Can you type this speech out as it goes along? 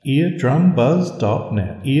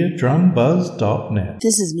eardrumbuzz.net, eardrumbuzz.net.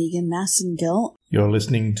 This is Meagan Massengill. You're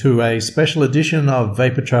listening to a special edition of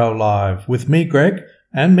Vapour Live with me, Greg,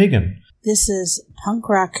 and Meagan. This is Punk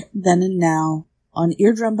Rock Then and Now on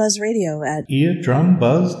Eardrum Buzz Radio at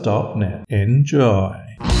eardrumbuzz.net. Enjoy.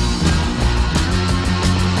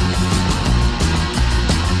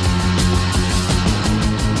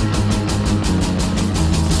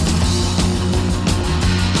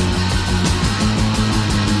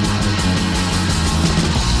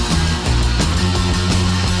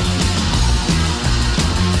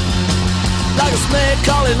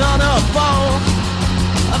 Calling on a phone,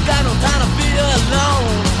 I've got no time to be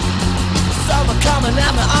alone. Summer coming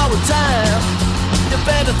at me all the time. You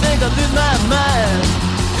better think I lose my mind,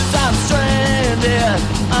 'cause I'm stranded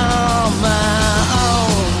on my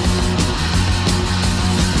own.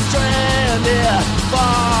 Stranded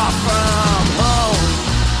far from home.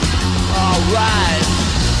 Alright,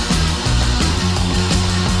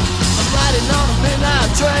 I'm riding on a midnight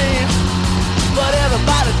train, but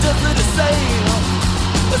everybody does look the same.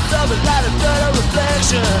 It's something like a dirty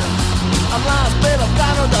reflection. I'm lost, but I've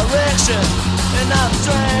got no direction, and I'm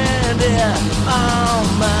stranded on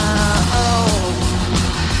my own.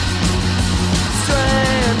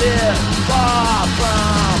 Stranded far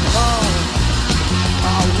from home.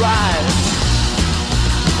 Alright.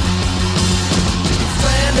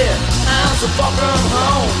 Stranded, I'm so far from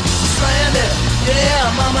home. Stranded, yeah,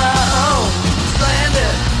 I'm on my own.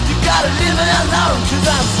 Stranded, you gotta leave me alone, 'cause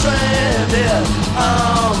I'm stranded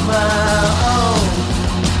on my own.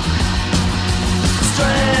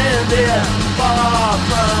 Stranded far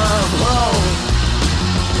from home.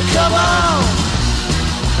 Come on.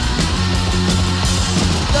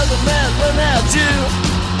 Doesn't matter what I do,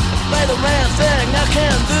 play the man thing I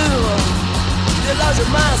can't do. You lost your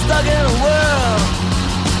mind stuck in a world.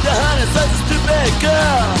 Your honey's such a stupid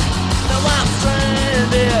girl. Now I'm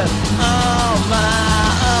stranded on my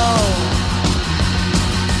own.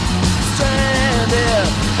 Stranded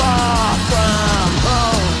far from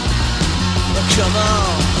home. Come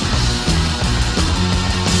on.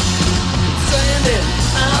 Stranded,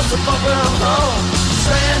 I'm so far from home.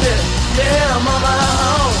 Stranded, yeah, I'm on my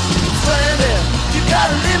own. Stranded, you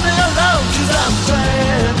gotta leave me alone, 'cause I'm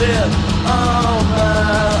stranded on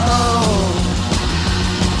my own.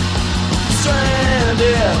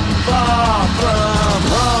 Stranded far from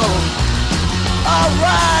home.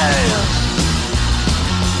 Alright.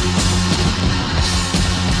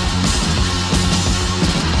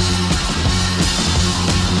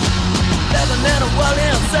 Living in a world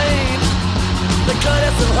insane. The cut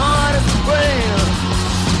is so hard as the brain.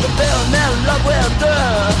 The bill never love will do.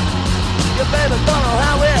 Your baby don't know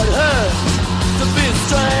how it hurts to be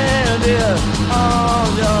stranded on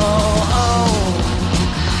your own.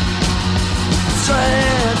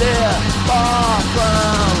 Stranded far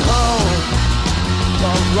from home.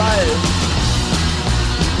 Alright.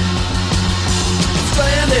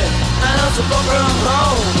 Stranded, I'm so far from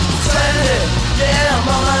home. Stranded, yeah, I'm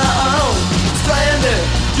on my own. Stranded,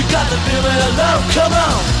 you got to leave me alone, come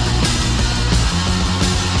on.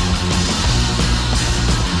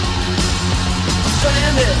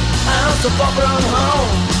 Stranded, I'm so far from home.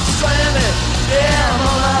 Stranded, yeah, I'm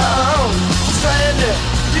on my own. Stranded,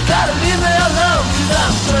 you gotta leave me alone, 'cause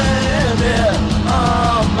I'm stranded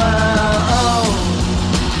on my own.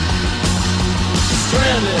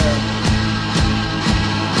 Stranded.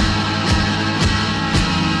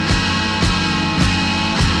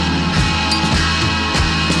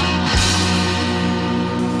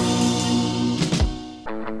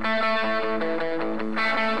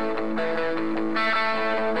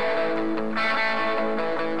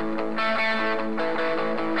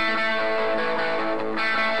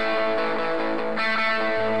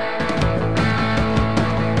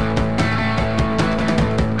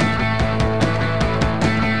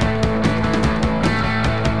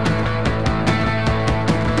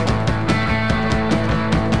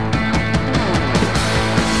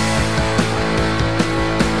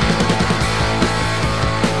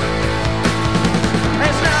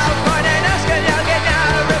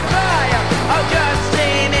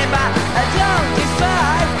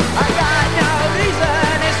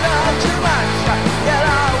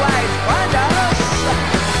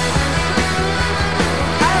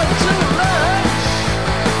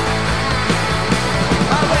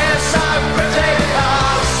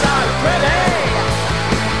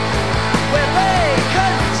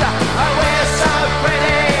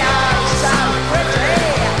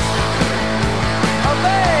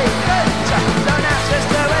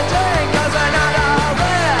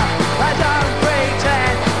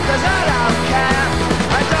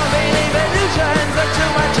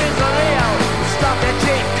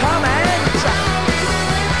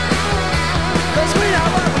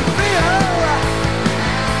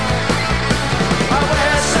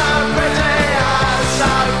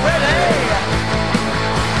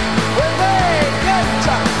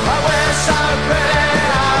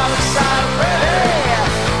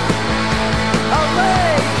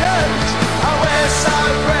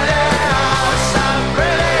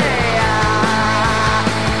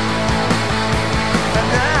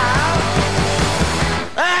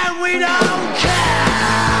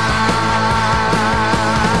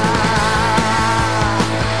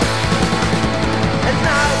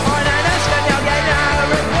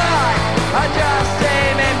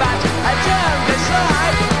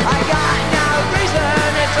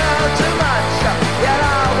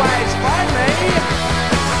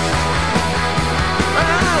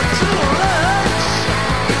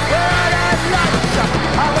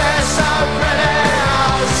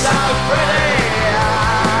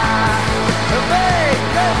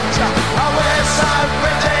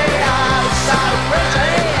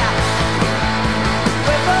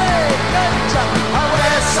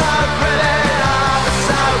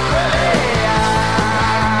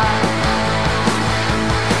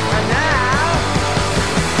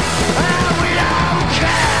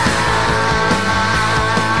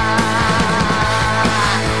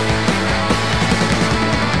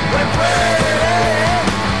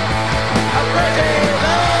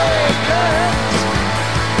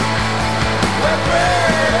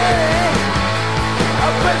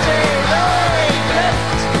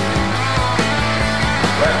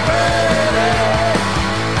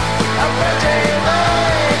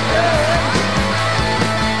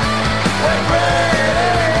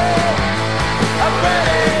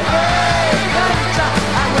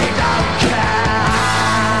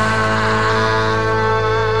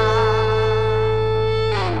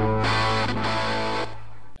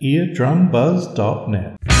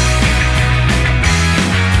 eardrumbuzz.net.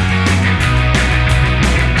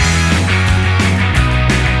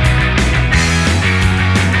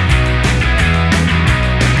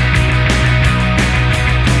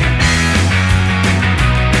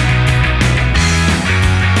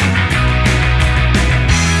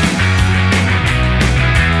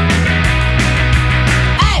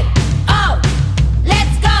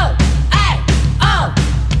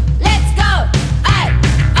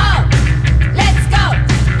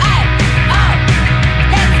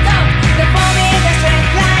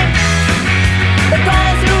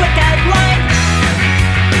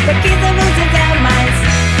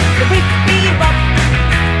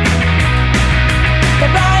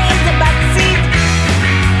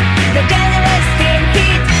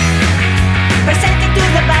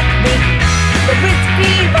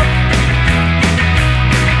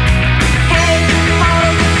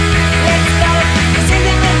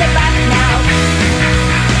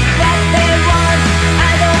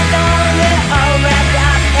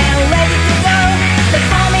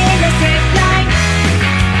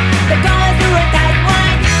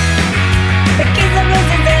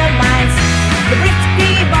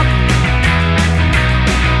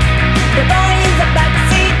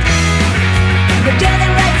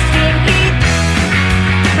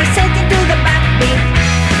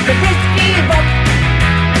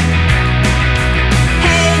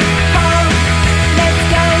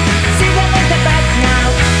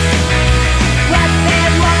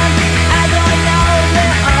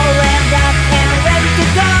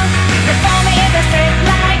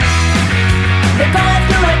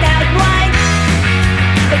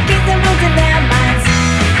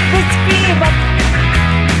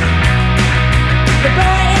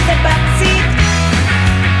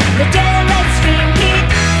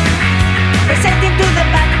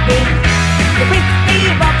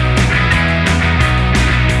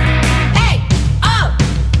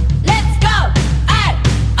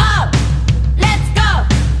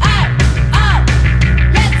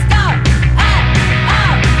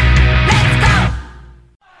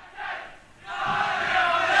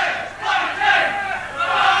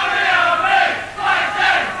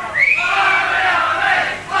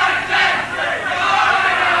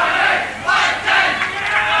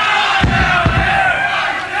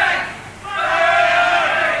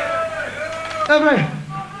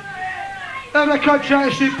 Every country I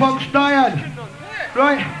see punks dying,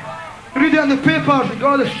 right? Read it in the papers and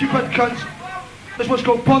got all the stupid cunts. This one's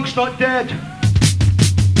called Punk's Not Dead.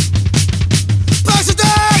 Punks are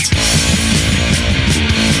dead!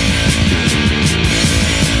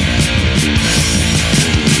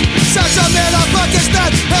 Such a man of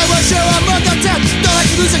Pakistan, everyone share a murder dead. Don't like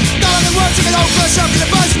the music, don't like the words, you can all push up in the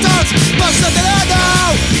bunch of times. Punks not dead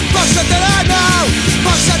now! Punks not dead now!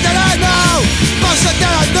 Punks not dead now! Punks not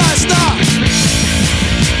dead now! It's not!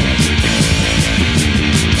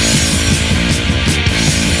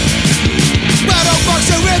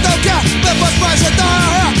 We don't care, the bus boys are down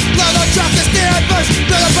here. None of track is the embers,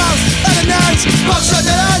 none of bounce, and the names. Punks are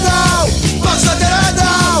dead now, punks are dead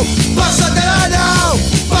now, punks are dead now,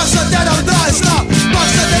 punks are dead now, no it's not.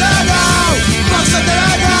 Punks are dead now, punks are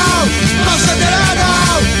dead now, punks are dead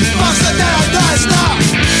now, punks are dead now, no it's not.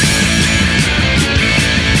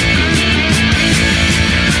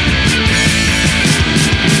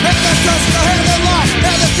 Hit the coast, hit the law,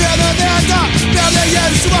 hit the fear, no they are not. Down the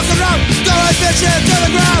years, she walks around, don't let bitch in to the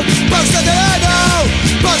ground. Punks are dead now,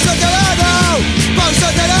 punks are dead now, punks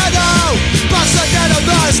are dead now, punks are dead now,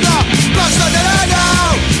 no it's not. Punks are dead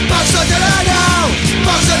now, punks are dead now,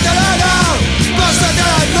 punks are dead now, punks are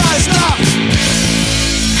dead now, no it's not.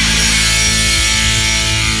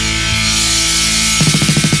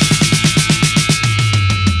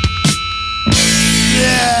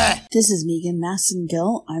 This is Meagan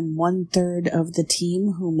Massengill. I'm 1/3 of the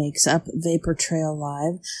team who makes up Vapour Trail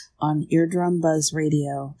Live on Eardrum Buzz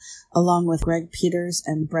Radio. Along with Greg Peters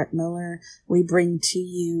and Bret Miller, we bring to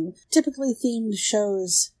you typically themed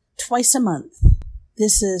shows twice a month.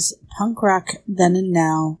 This is Punk Rock Then and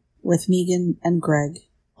Now with Meagan and Greg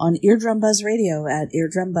on Eardrum Buzz Radio at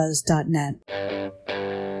eardrumbuzz.net.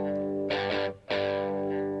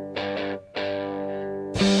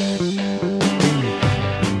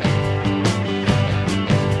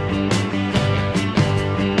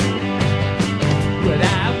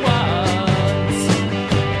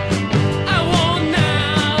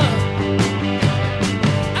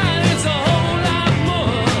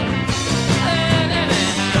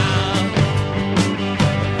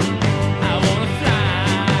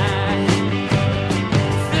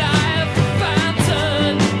 Fly, fly,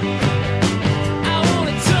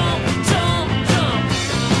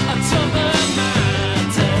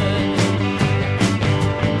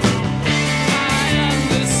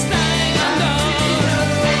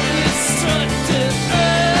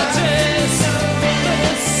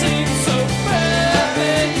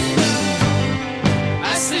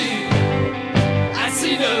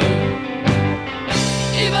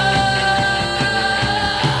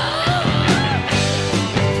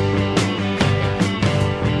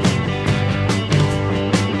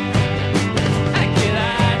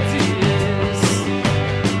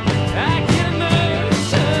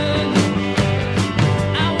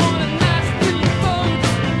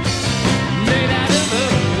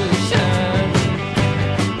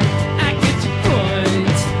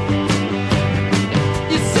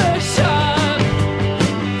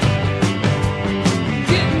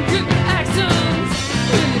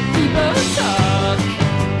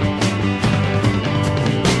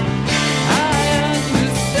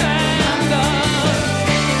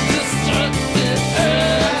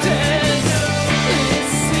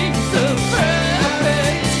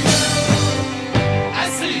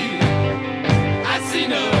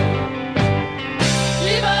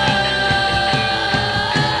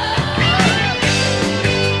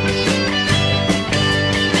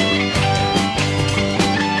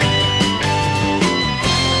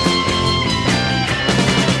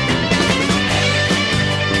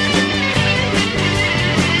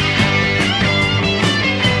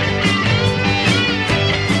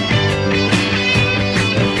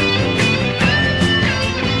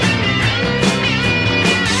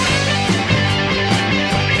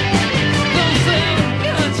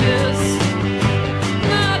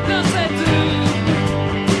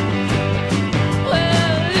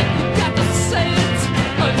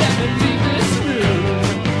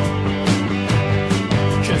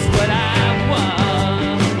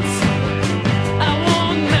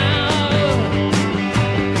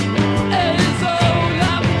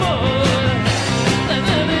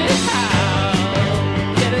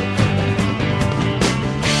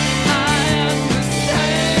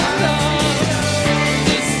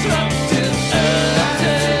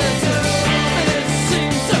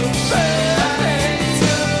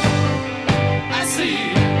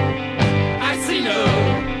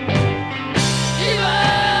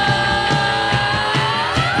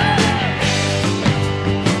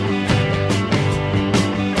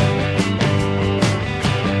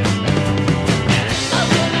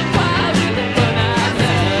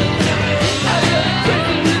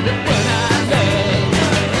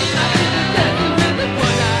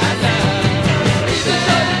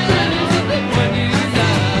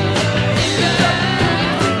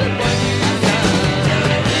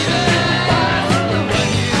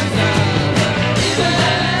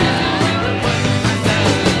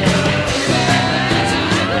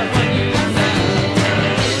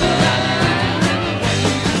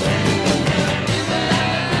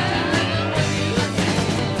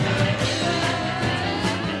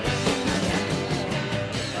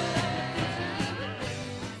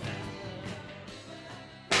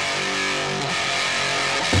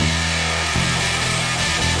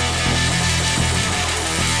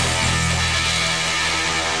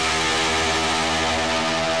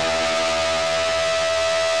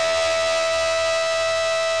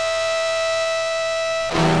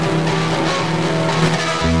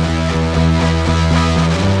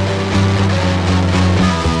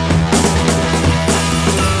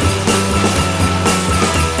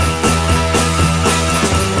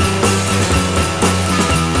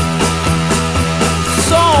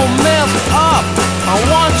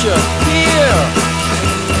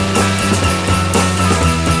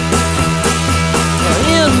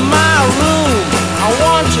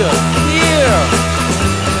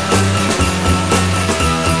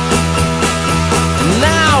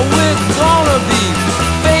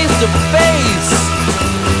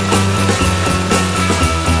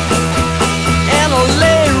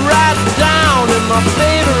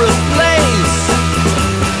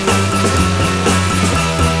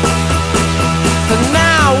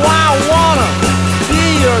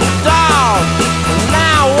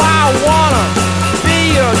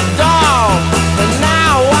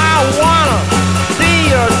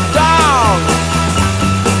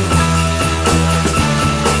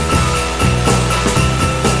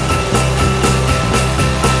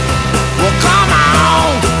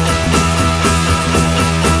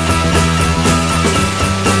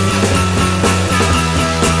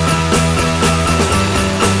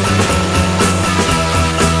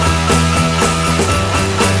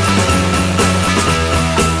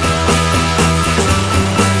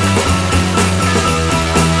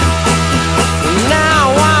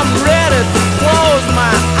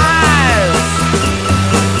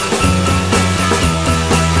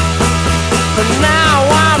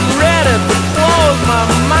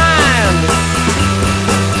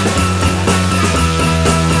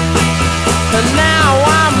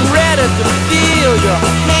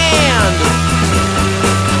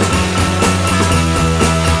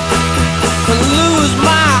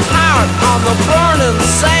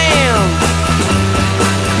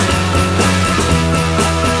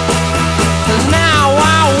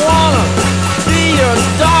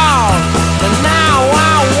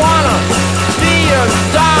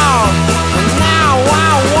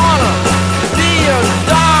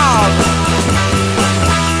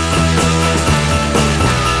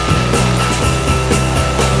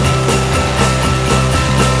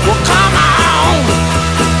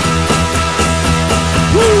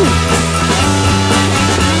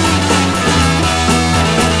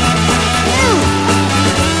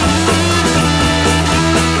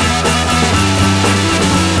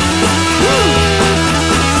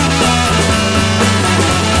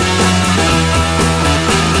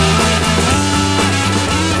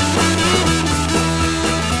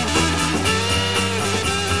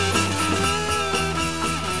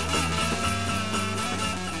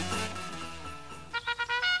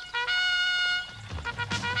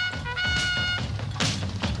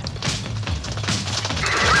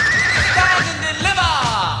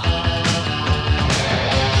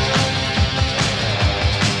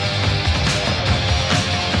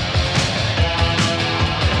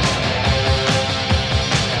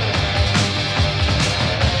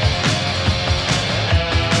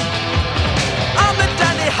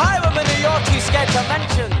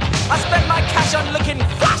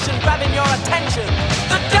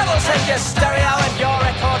 stereo and your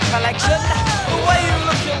record collection. The way you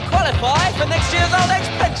look, you'll qualify for next year's old age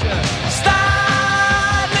pension.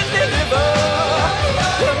 Stand and deliver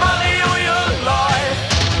your money or your life.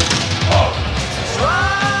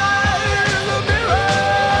 Try the mirror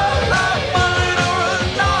like bullet or a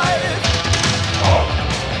knife.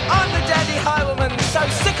 I'm the dandy highwayman, so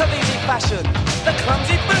sick of easy fashion. The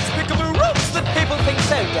clumsy boots, peekaboo ropes that people think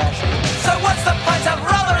so dashing. So what's the point of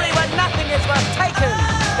robbery when nothing is worth taking?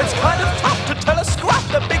 It's kind of tough to tell a scrap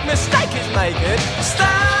the big mistake is making.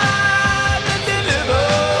 Stand and deliver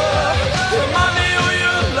your money or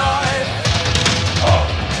your life.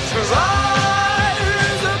 Try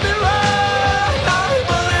the mirror, no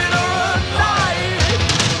bullet or a knife.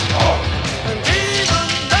 And even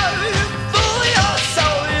though you fool your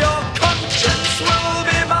soul, your conscience will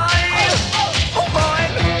be mine. Oh,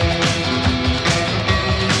 mine.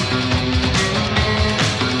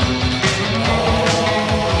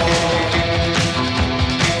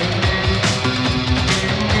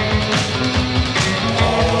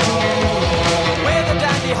 We're the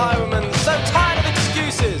dandy highwaymen, so tired of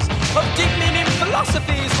excuses, of deep-meaning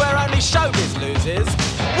philosophies where only showbiz loses.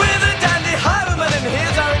 We're the dandy highwaymen, and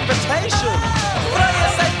here's our invitation. Throw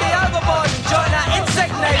your safety overboard and join our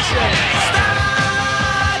insect nation.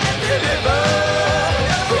 Stand and deliver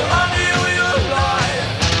your money or your life.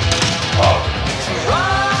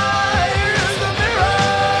 Try the mirror,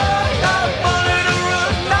 no bullet or a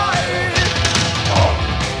knife.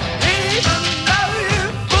 Even though you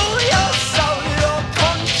fool your soul, your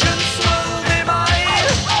conscience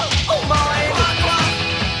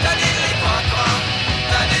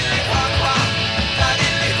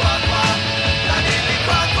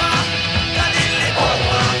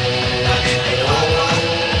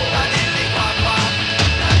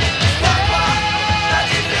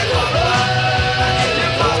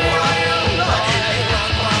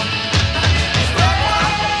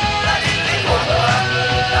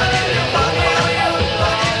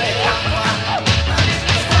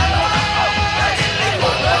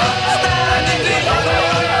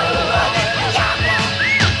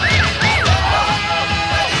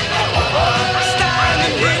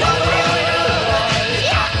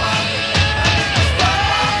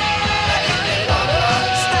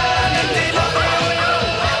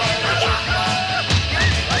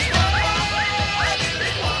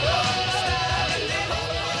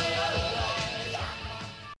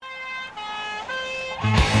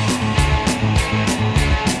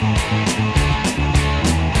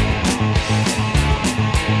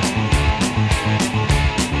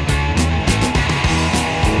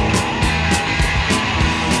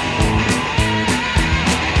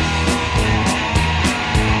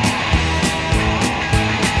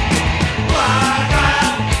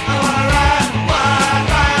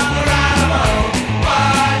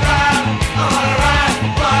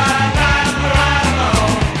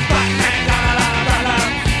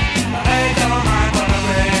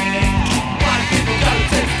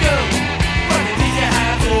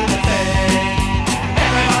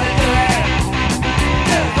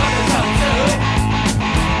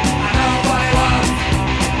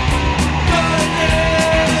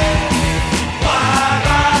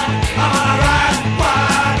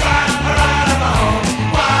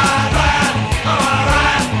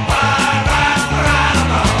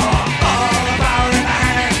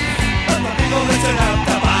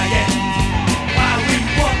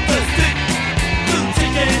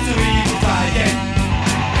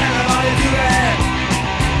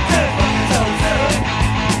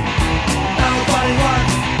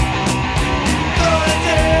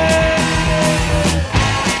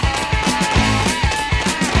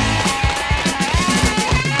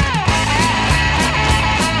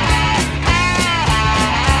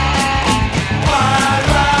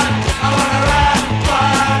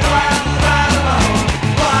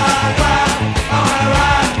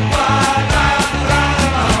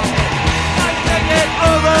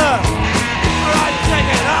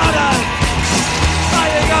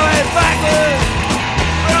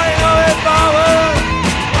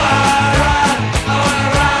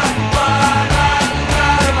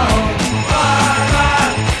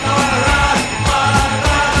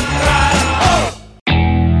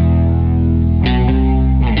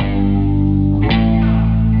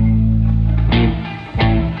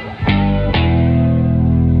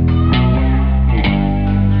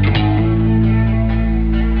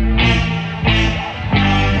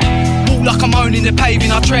in the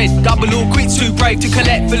paving I tread. Double or quit, too brave to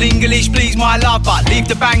collect. Full English, please my love, but leave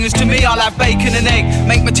the bangers to me. I'll have bacon and egg.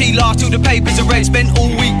 Make my tea last till the papers are red. Spent all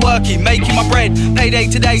week working, making my bread. Payday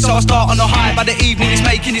today, so I start on a high. By the evening, it's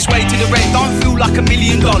making its way to the red. Don't feel like $1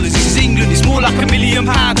 million. This is England, it's more like £1 million.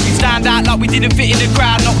 We stand out like we didn't fit in the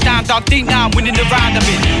crowd. Knocked down, dug deep, now I'm winning the round a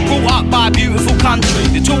bit. Brought up by a beautiful country.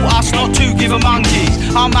 They taught us not to give a monkeys.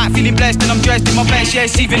 I'm out feeling blessed and I'm dressed in my best,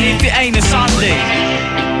 yes, even if it ain't a Sunday.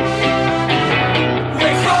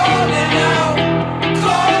 We're calling out,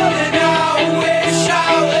 we're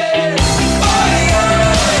shouting.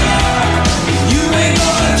 You ain't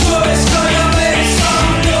got a choice, gonna make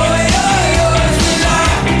some noise. We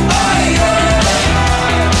like,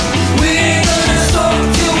 we ain't gonna stop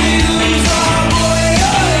till we lose our boy.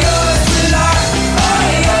 We like,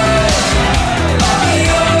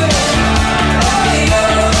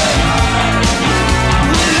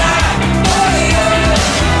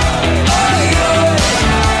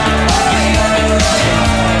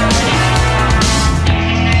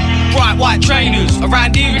 white trainers,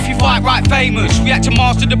 around here if you fight right famous. We had to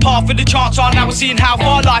master the path for the chance on, now we're seeing how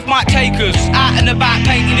far life might take us. Out and about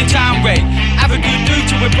painting the town red, have a good do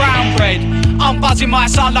till we're brown bread. I'm buzzing my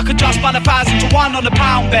sound like I just spun 1,000 to 1 on a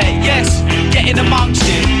pound bet. Yes, getting amongst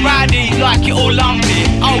it, rowdy like it all lumpy.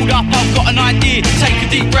 Hold up, I've got an idea, take a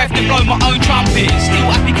deep breath and blow my own trumpet. Still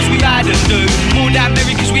happy cause we had a do, more than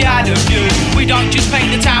merry cause we had a few. We don't just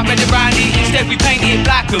paint the town red around it, instead we paint it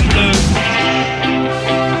black and blue.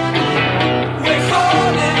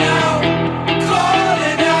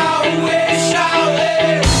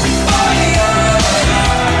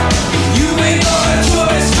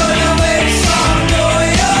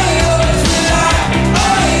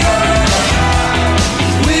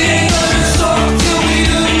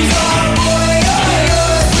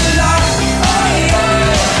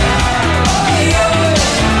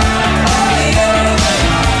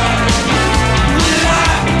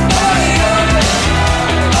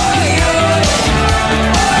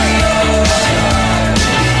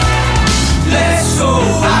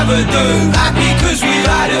 Happy cause we've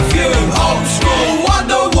had a few. Old school,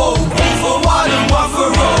 Wonderwall, all for one and one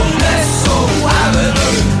for all. Let's all have a do.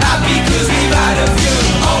 Happy cause we've had a few.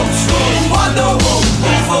 Old school, Wonderwall,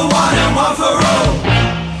 all for one and one for all.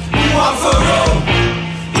 One for all,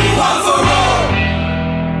 one for all.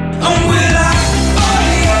 And we're like,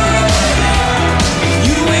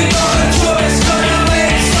 you ain't got a choice, gonna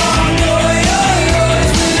make some noise.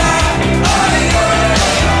 We're like,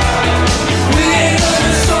 we ain't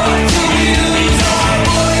gonna stop till we lose.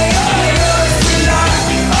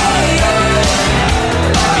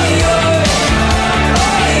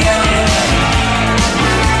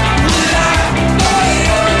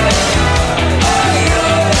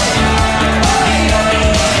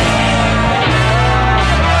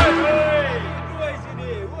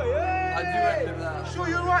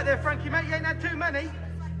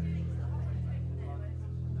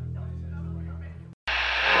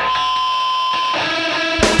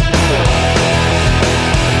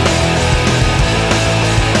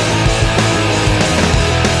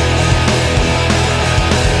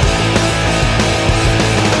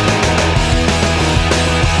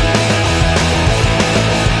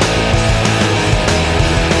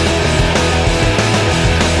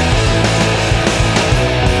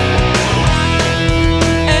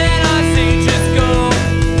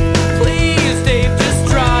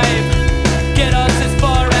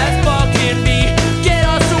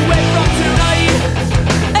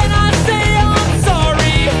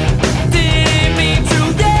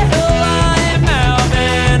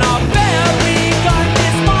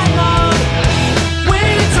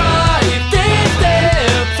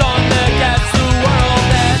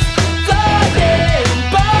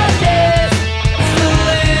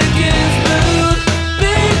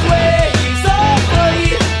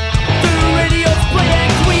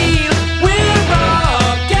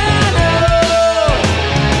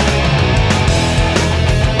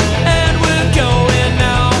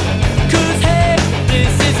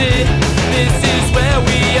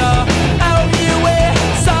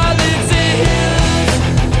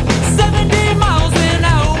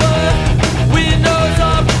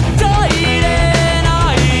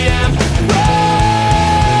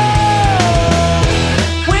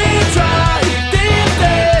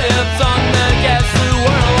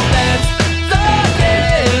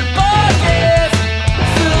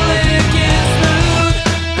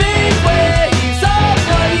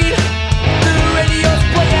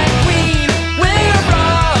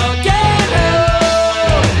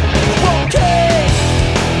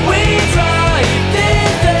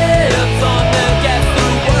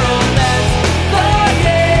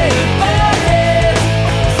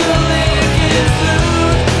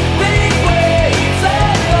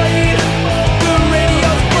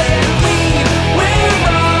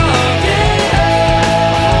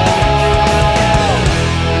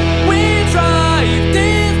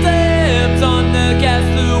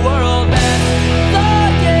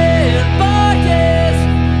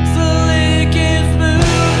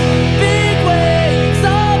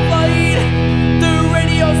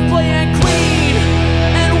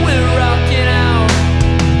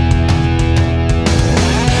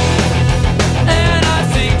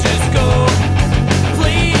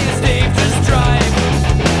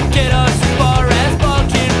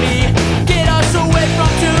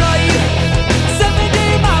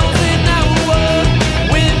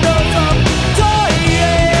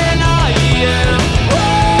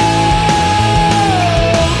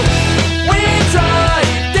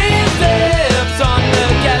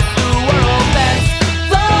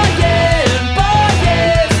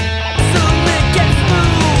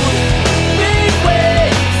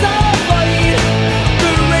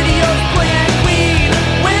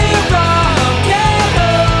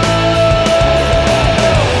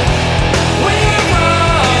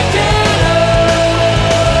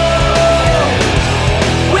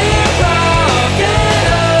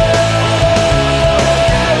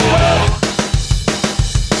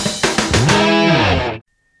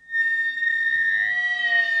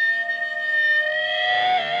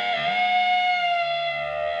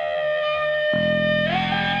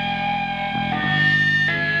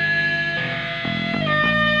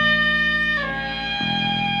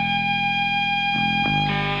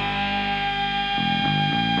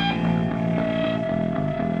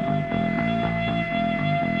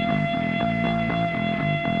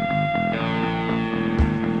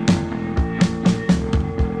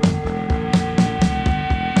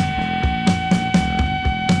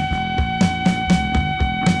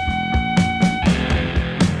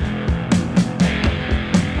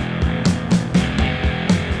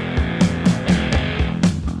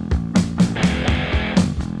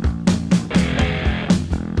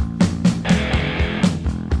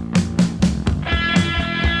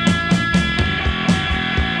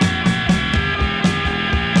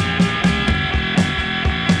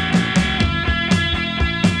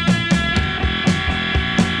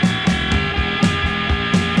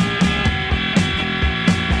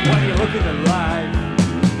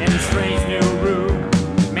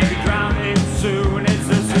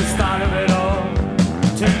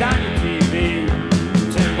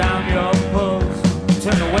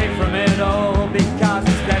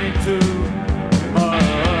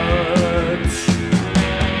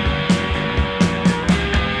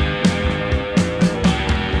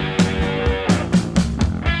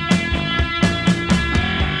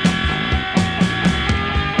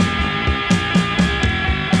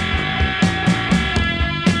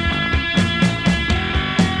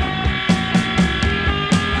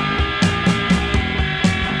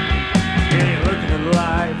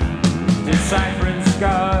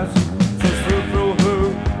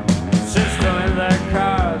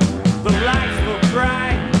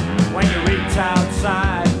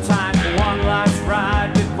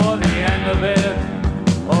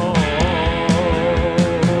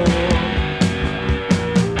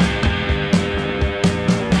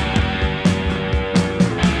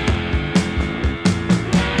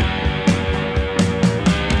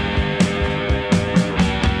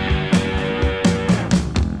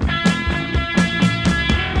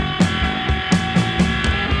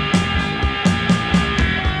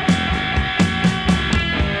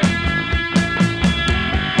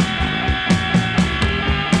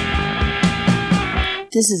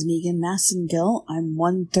 This is Meagan Massengill. I'm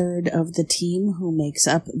 1/3 of the team who makes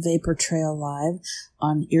up Vapour Trail Live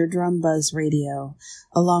on Eardrum Buzz Radio.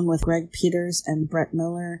 Along with Greg Peters and Bret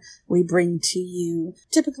Miller, we bring to you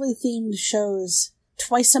typically themed shows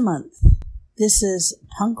twice a month. This is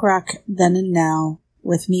Punk Rock Then and Now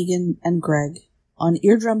with Meagan and Greg on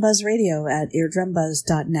Eardrum Buzz Radio at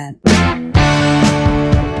eardrumbuzz.net.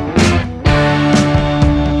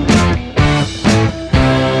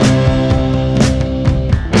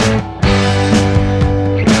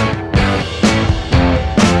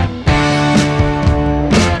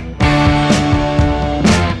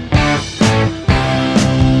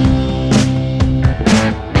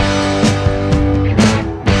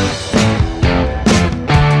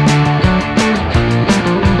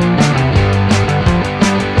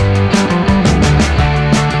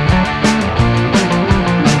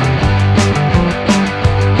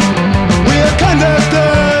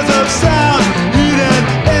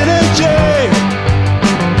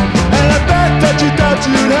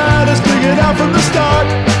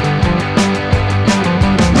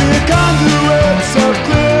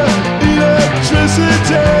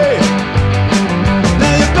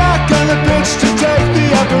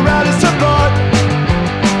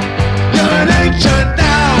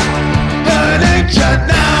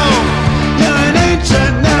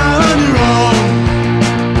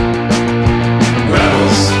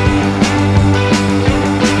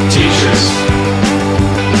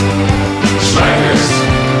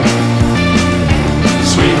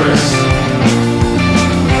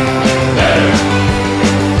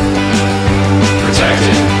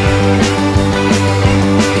 Protected.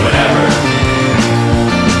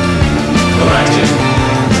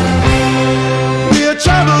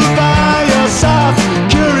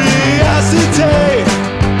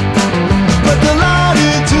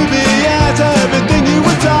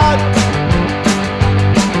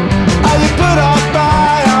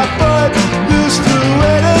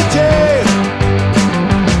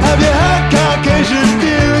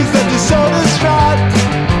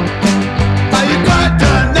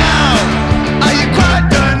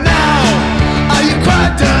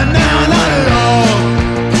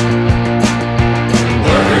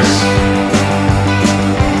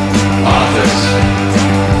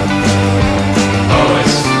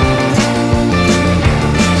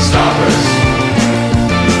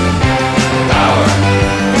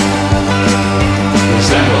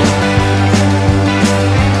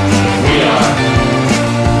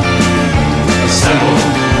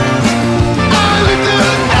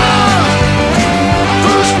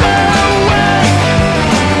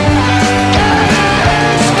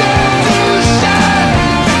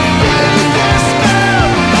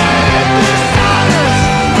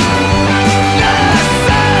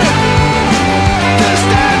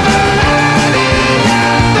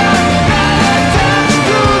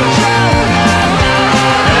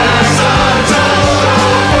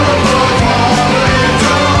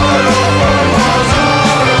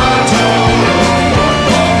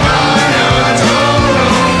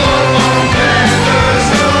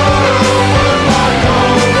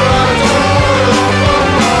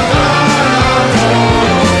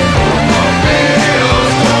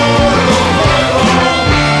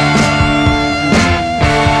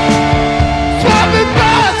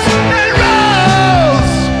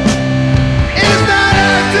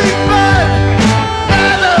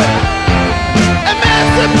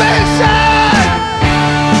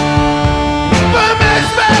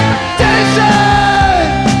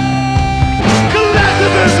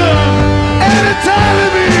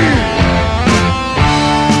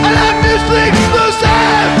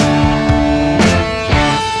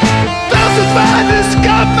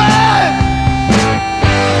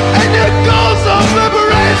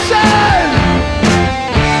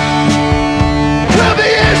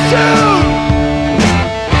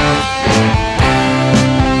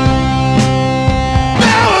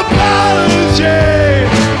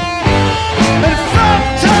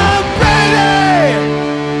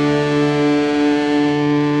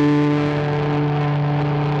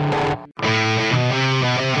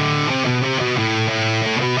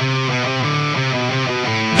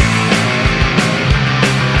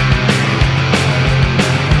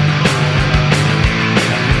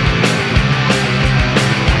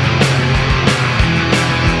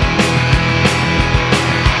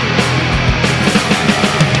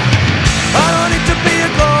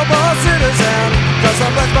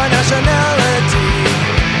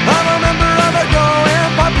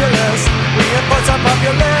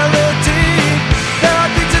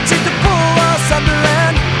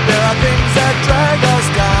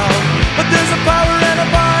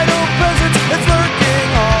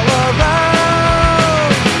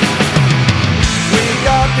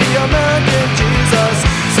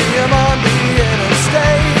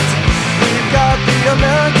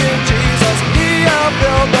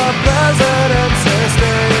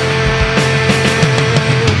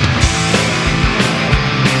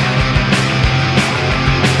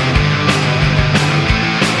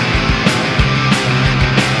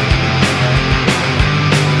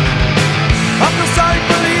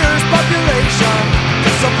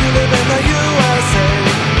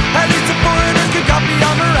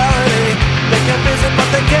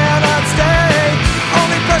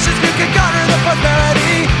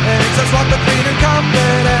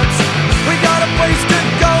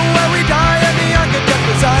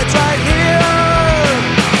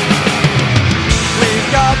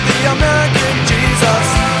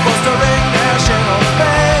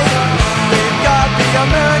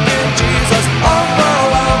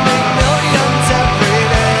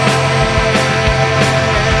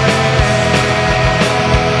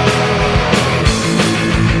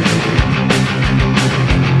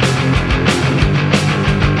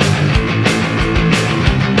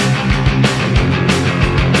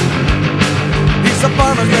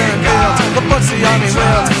 army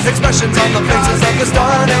wields expressions on the faces of the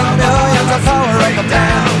starting millions. Of power and the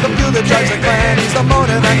plan, the few that drives the clan. He's the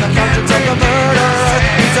motive and the conscience of the murderer.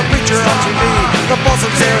 He's a preacher on TV, the false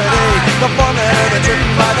sincerity, the formula that's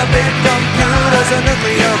written by the big computers and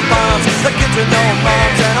nuclear bombs. The kids with no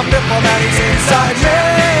moms, and I'm fearful that he's inside me.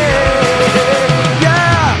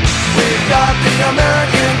 Yeah, we've got the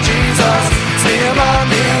American Jesus, see him on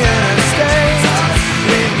the interstate.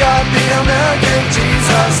 We've got the American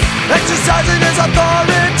Jesus, exercising his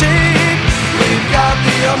authority. We've got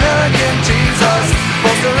the American Jesus,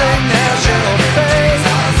 bolstering national faith.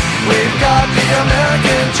 We've got the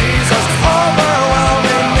American Jesus,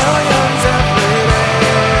 overwhelming millions every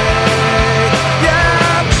day. Yeah.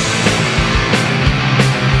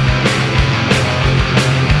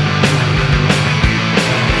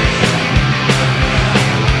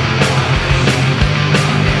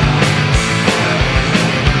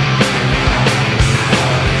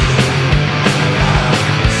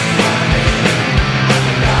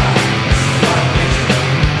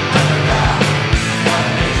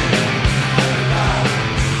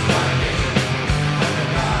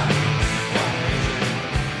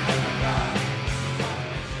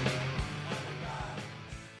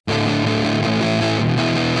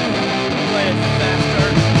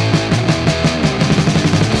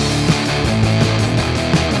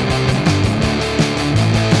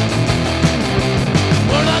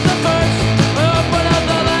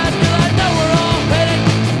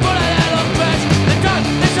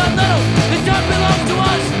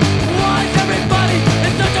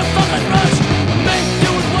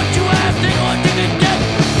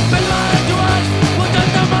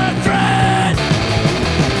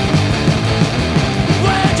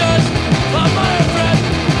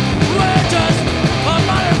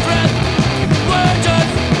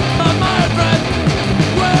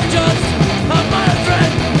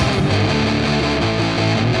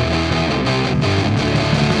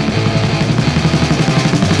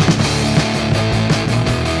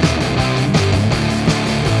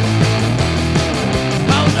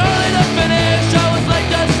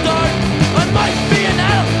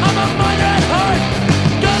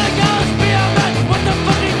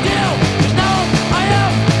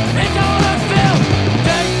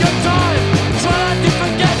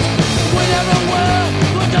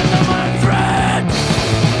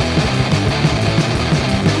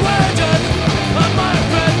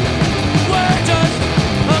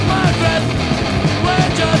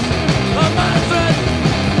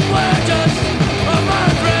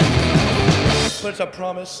 I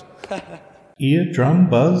promise.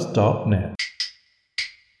 eardrumbuzz.net.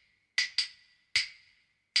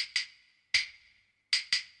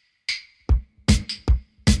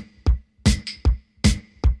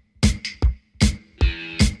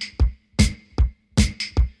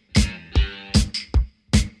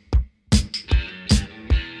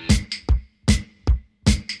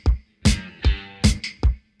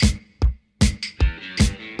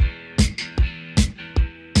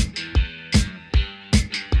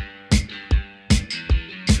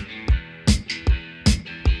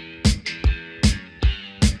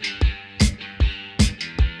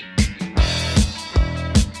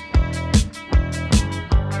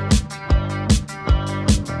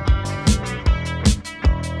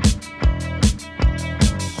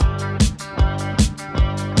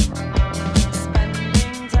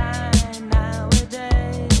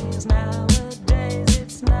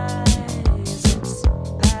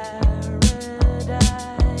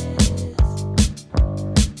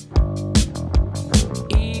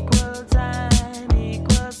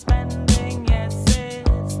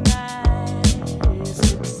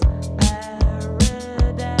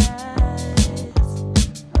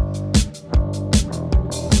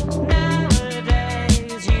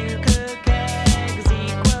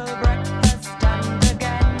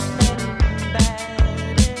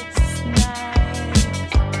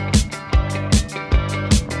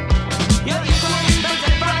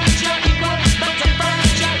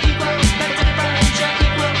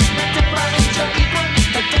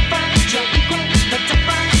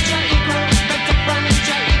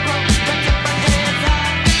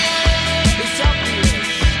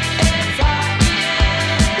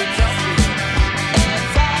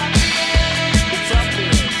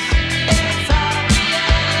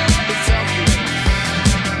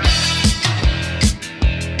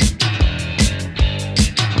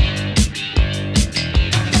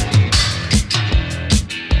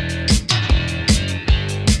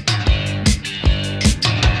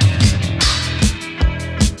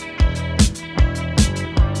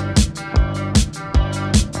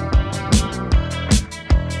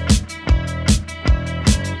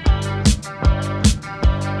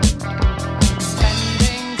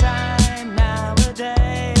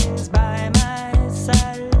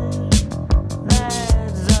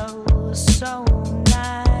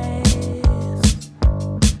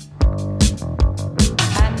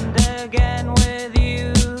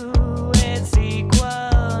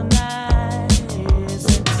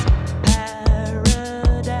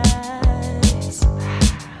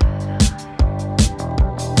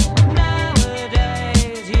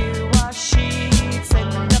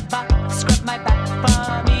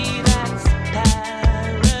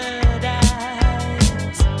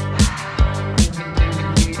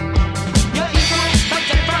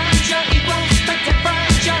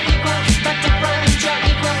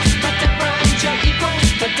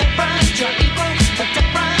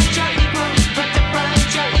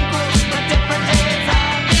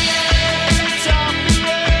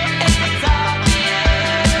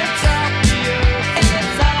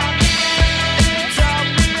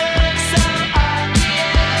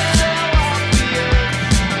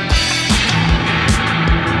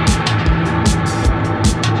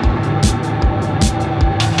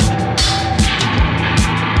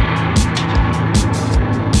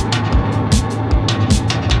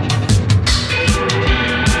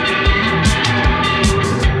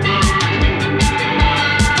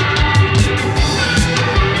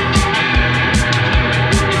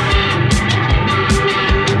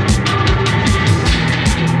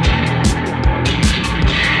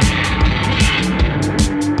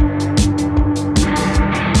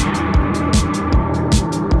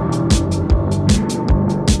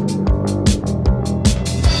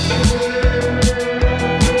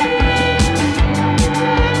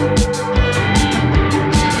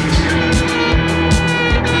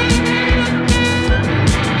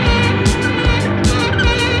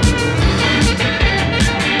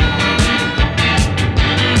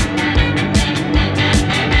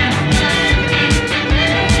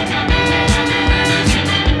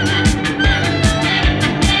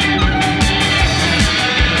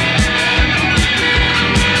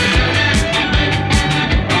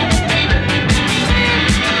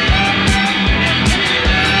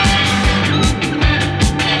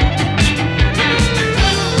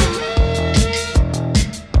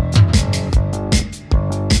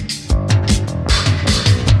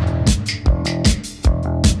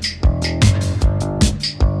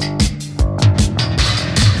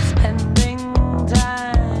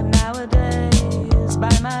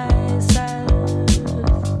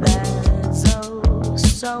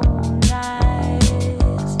 so nice.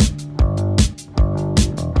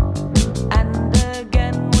 And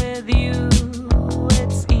again with you,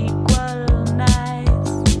 it's equal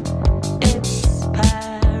nice. It's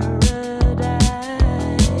paradise.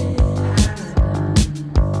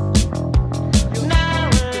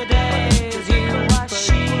 Nowadays you wash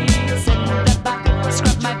sheets in the back,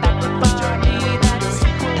 scrub my back for me. That's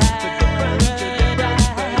paradise.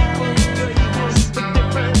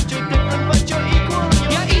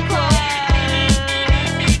 You're equal,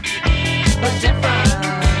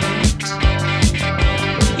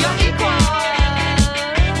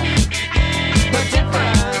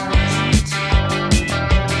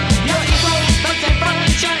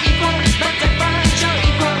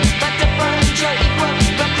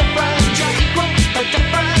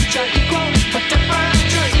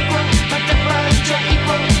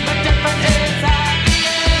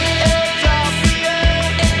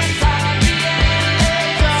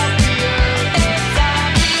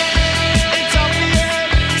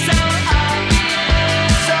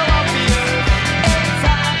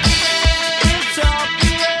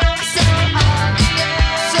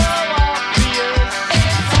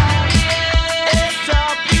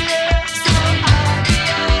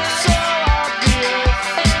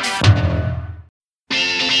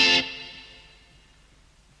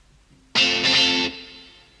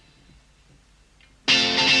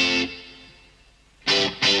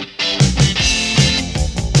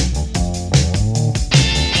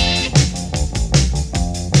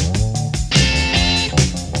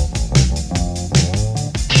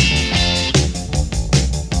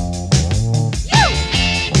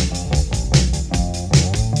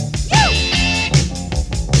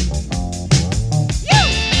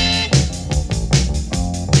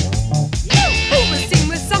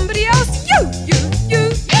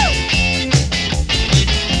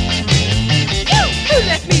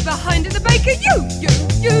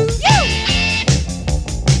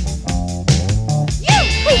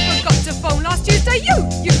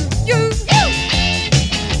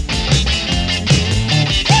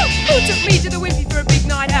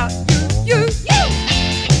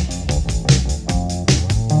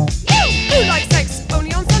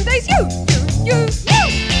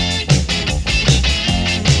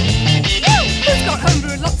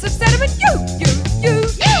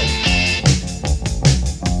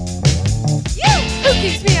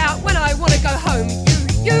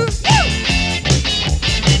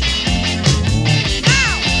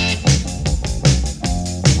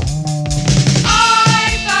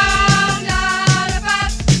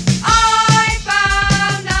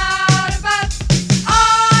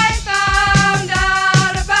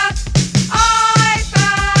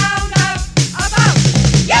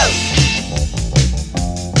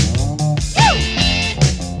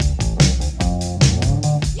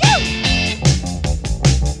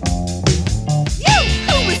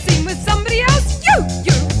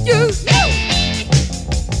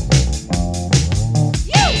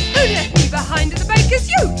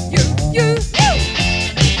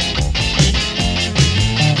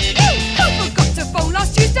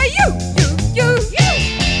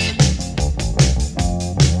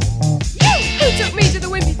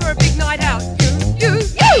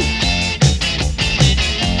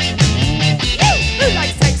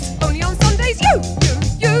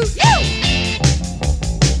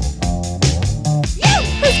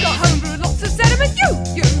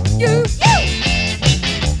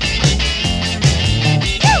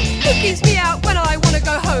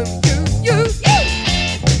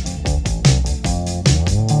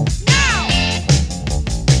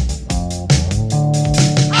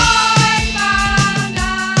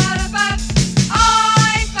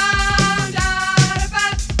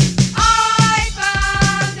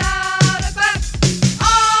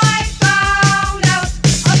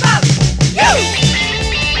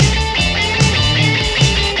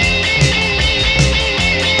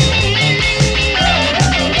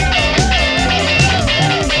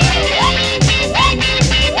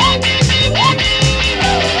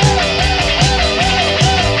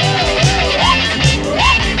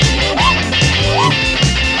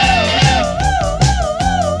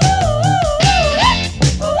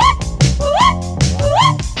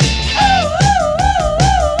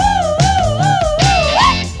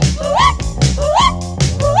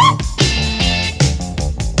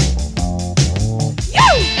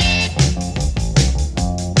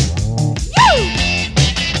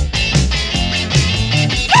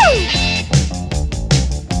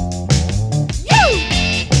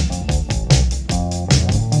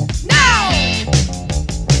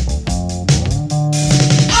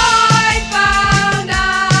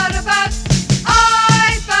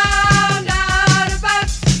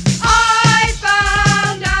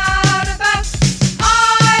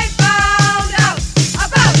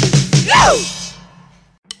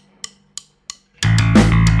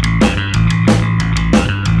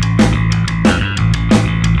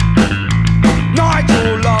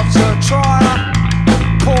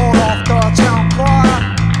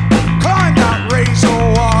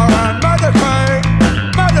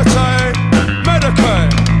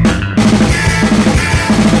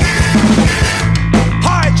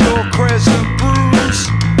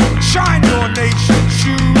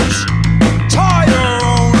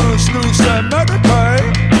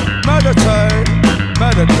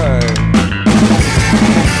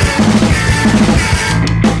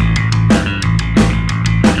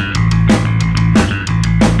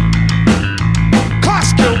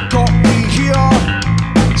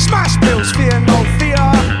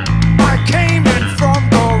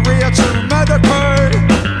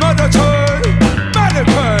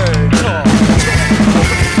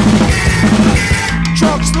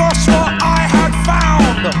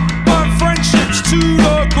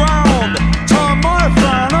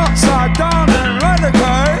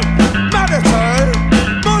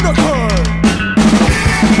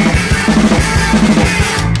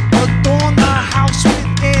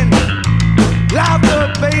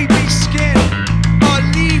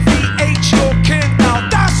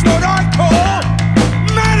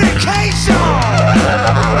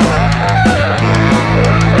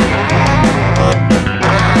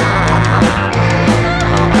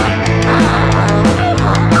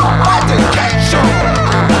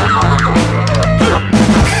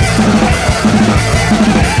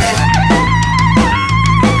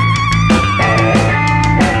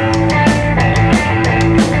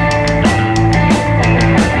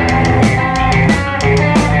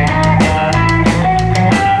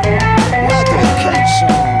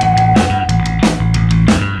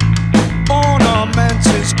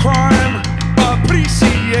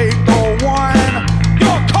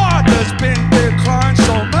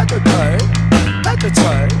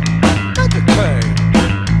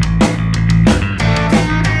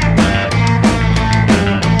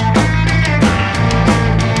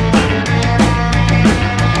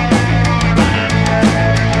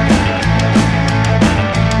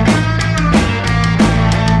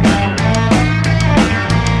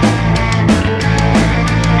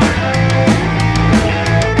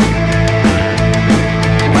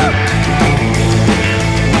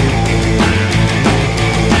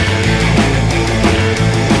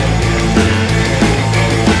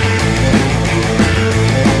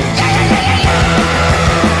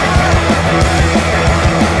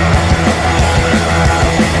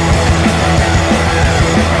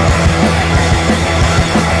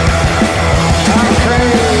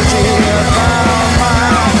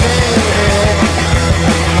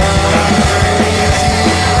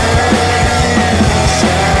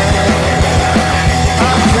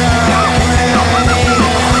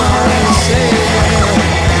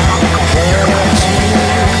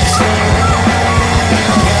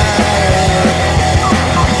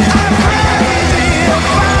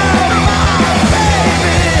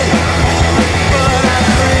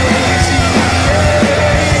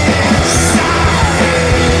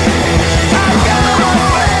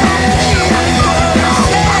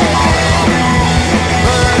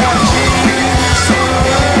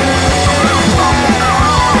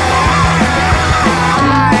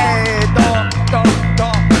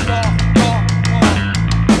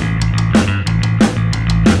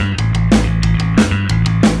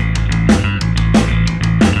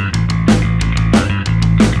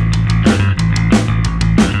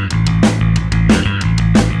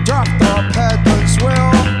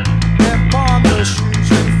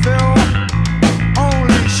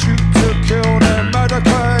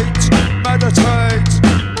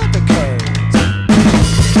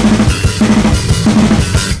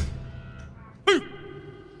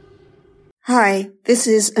 Hi, this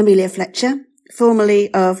is Amelia Fletcher,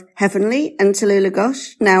 formerly of Heavenly and Tallulah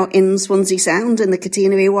Gosh, now in Swansea Sound and the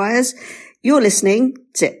Catenary Wires. You're listening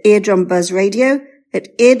to Eardrum Buzz Radio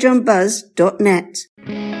at eardrumbuzz.net.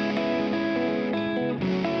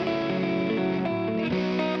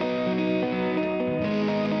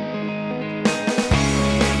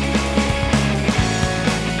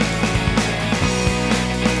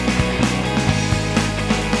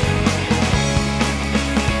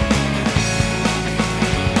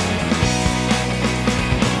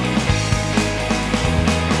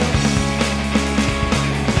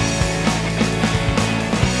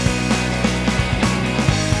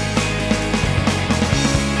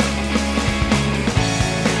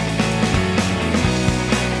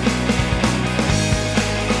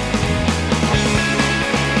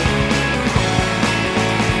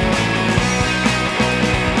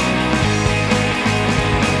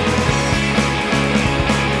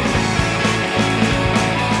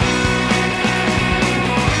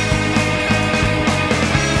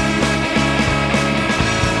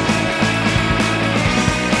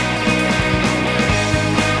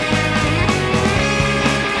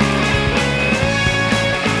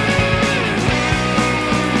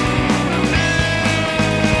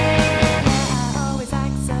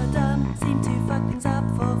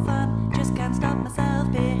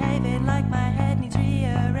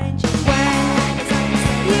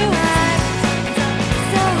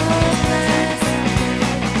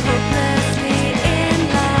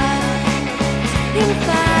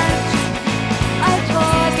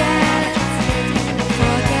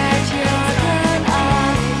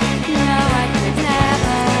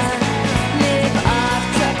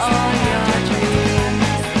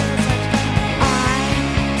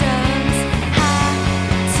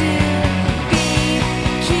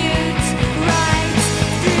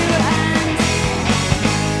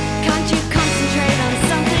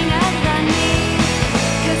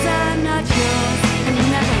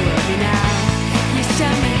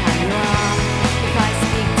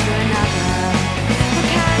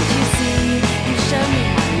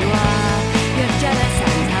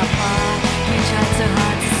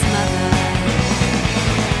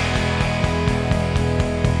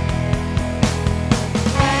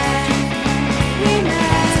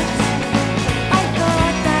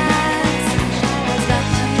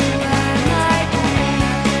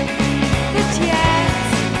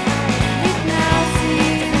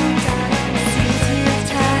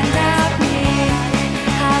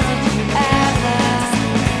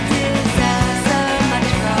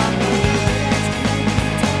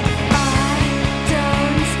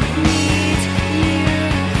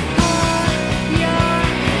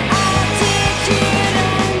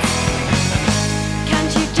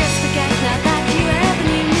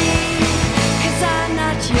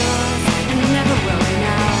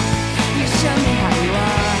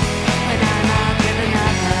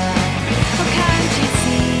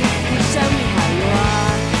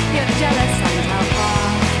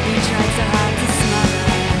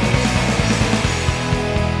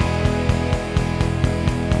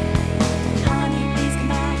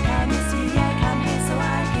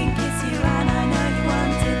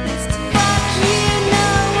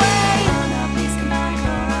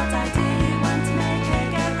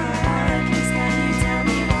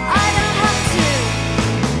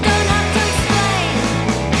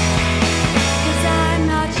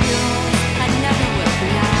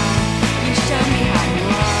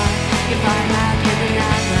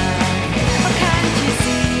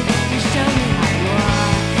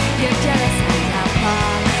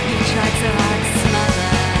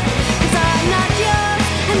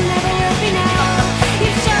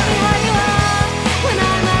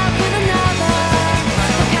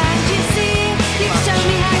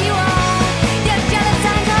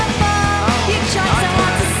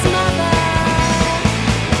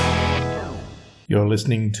 You're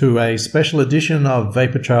listening to a special edition of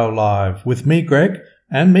Vapour Trail Live with me, Greg,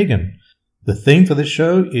 and Meagan. The theme for this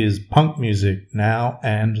show is punk music now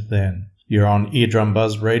and then. You're on Eardrum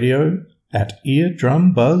Buzz Radio at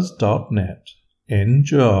eardrumbuzz.net.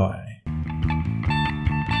 Enjoy.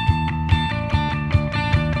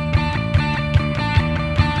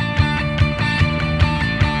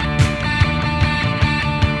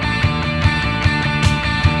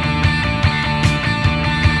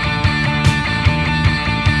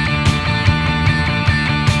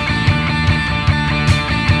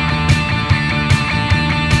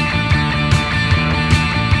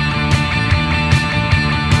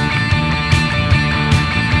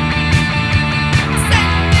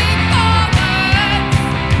 Send me forward.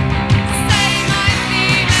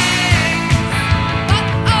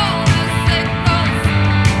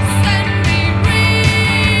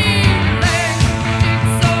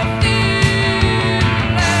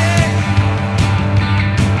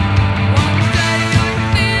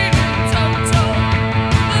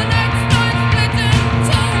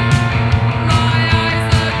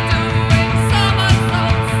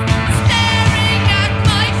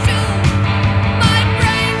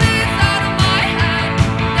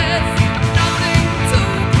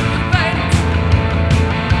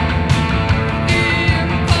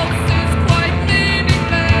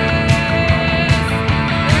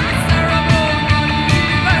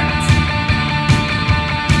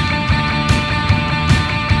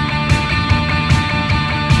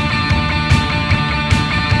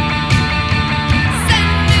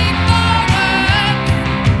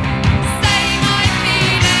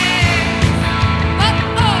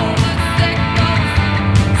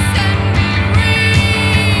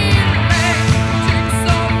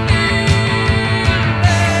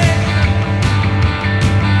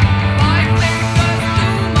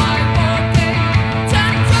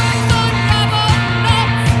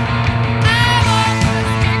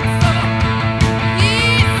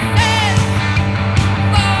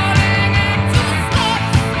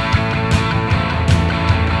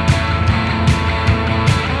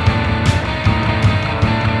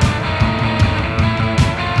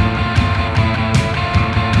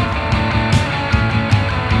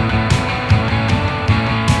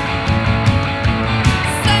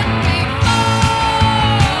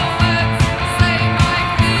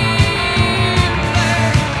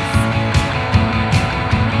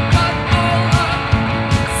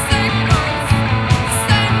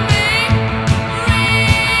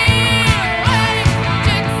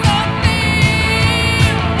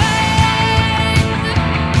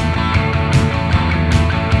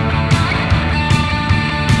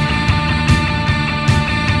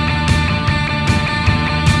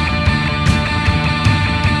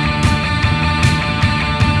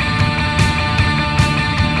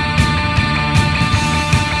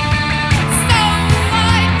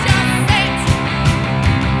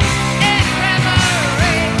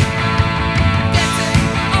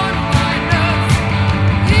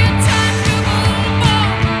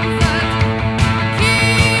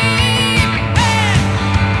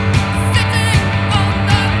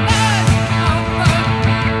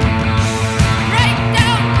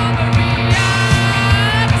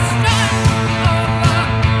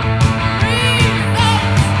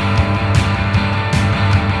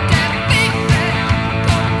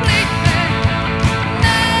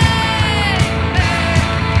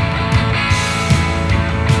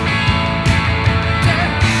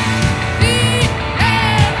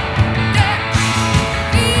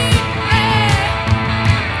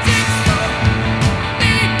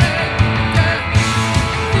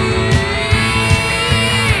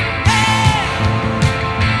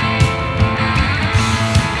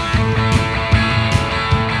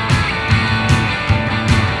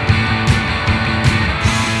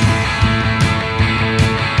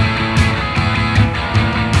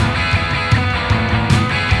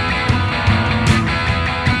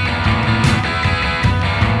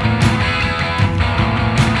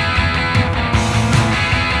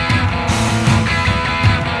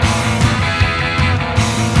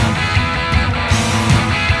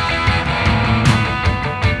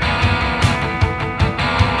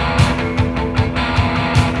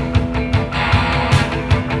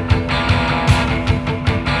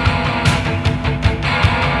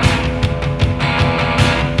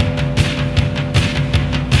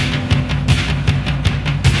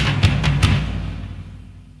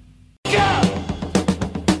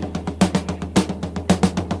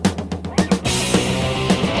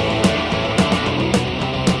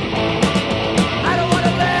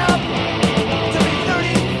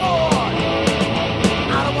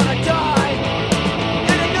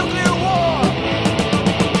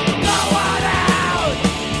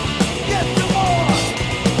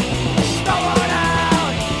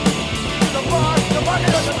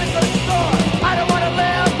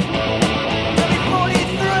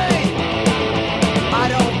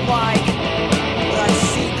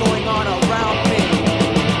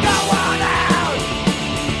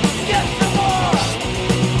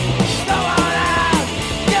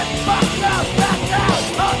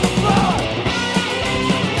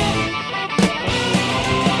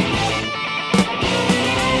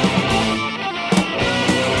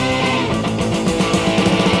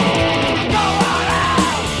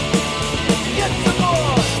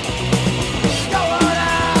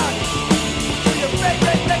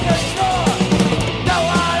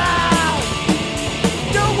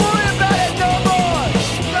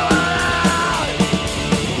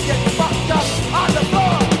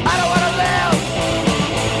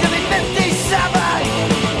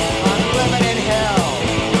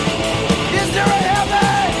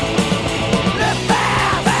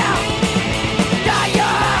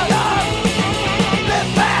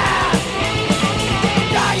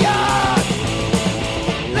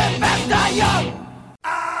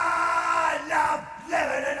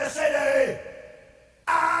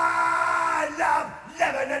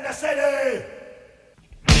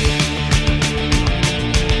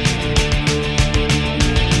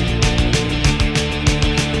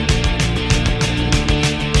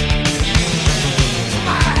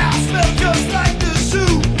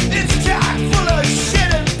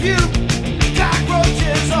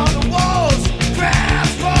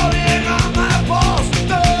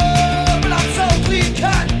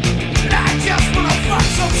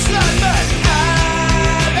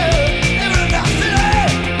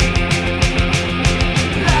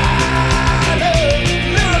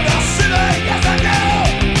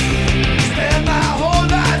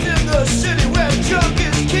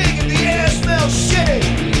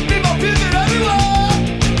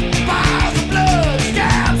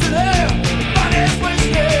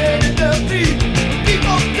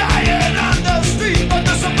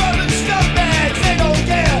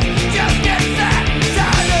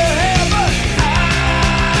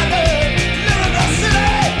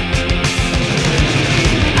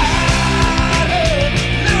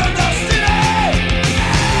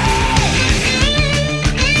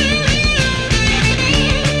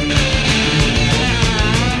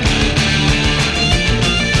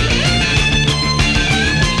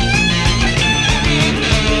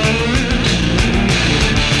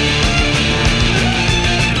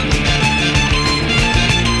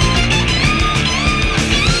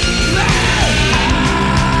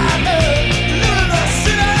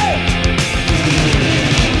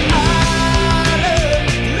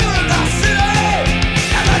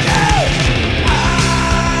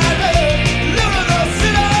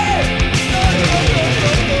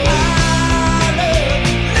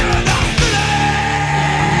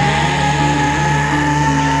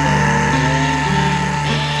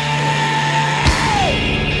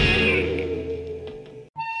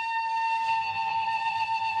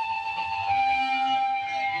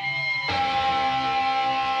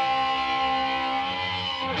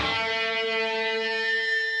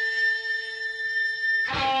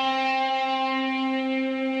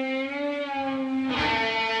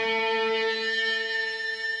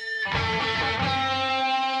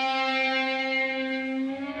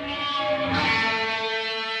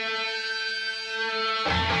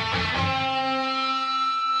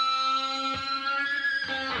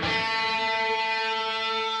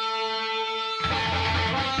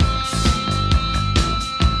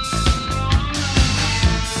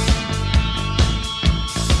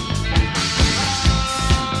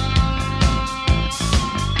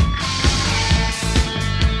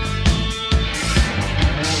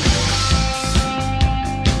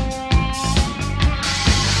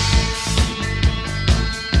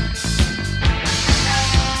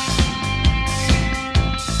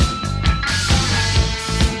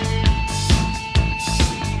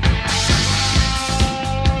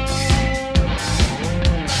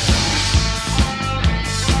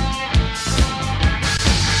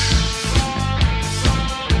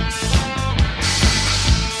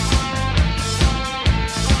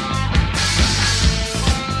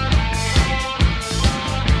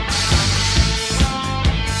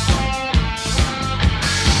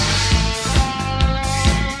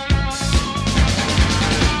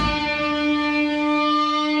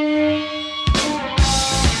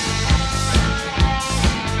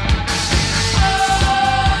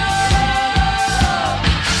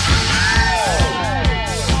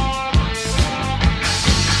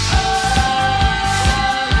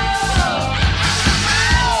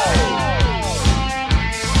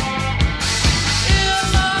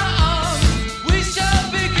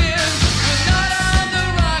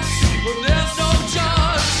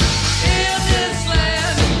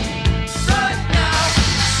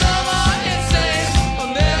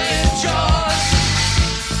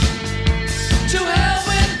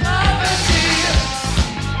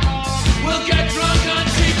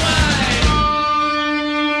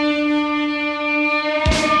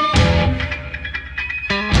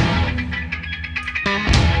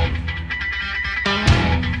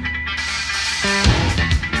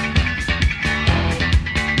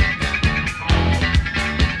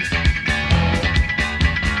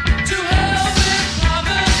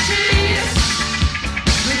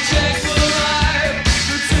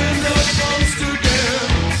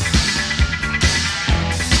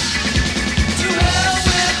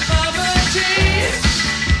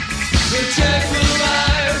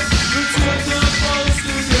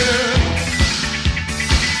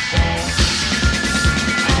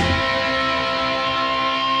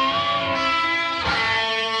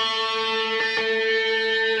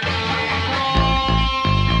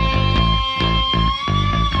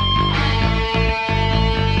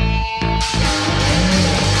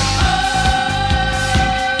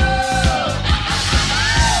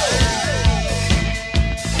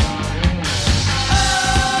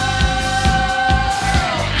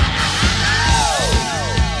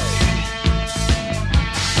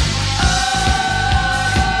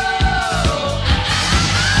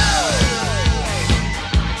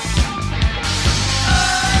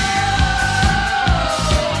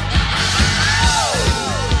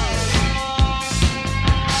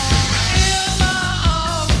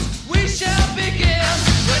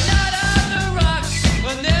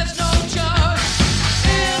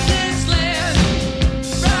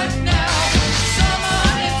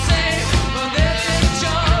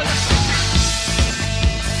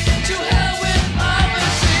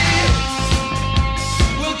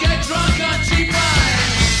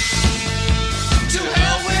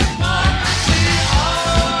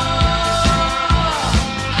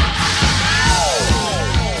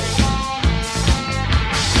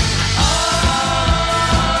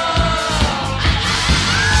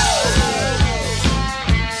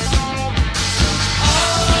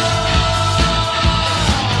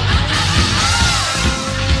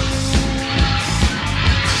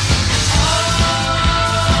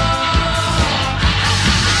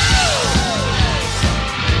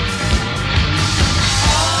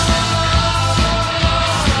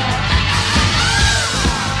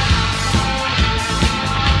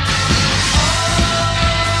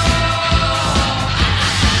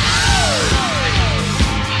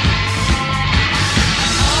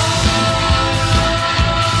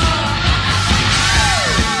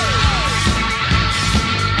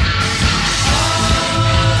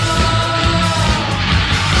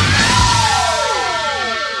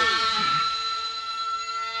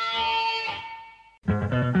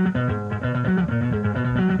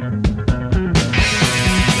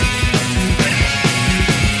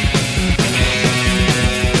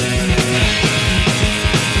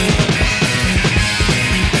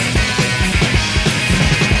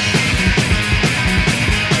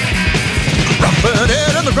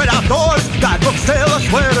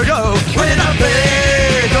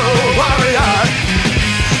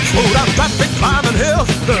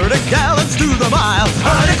 the mile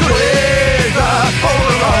on a quick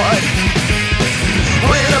Polaroid.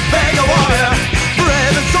 Winnebago warrior,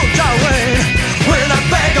 brave and soldier Wayne.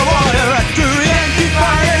 Winnebago warrior, a true Yankee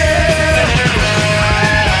fire.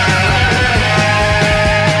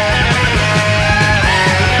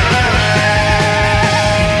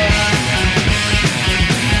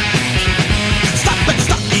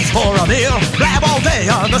 Stop these for a meal. Grab all day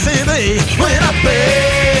on the CV.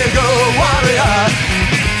 Winnebago warrior.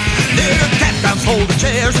 Near the campgrounds, hold the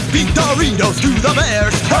chairs. Beat Doritos to the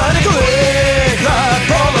bears. On a quick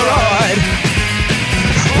Polaroid.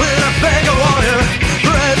 Winnebago warrior,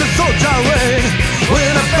 brave and soldier Wayne.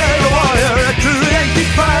 Winnebago warrior, a true Yankee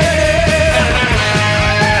fire.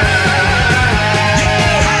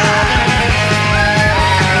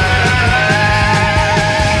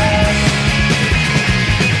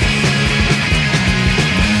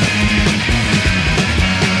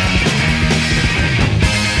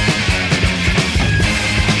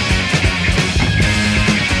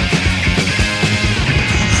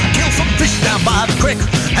 By the creek,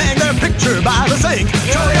 hang their picture by the sink.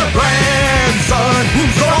 Show your grandson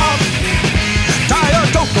who's so off. Tie your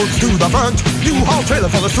dope boats to the front. You haul trailer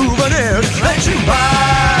for the souvenirs that you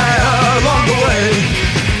buy along the way.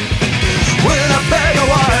 Winnebago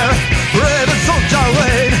wire, brave and soldier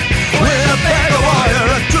Wayne. Winnebago wire,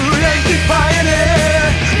 a true Yankee pioneer.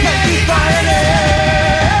 Yankee pioneer.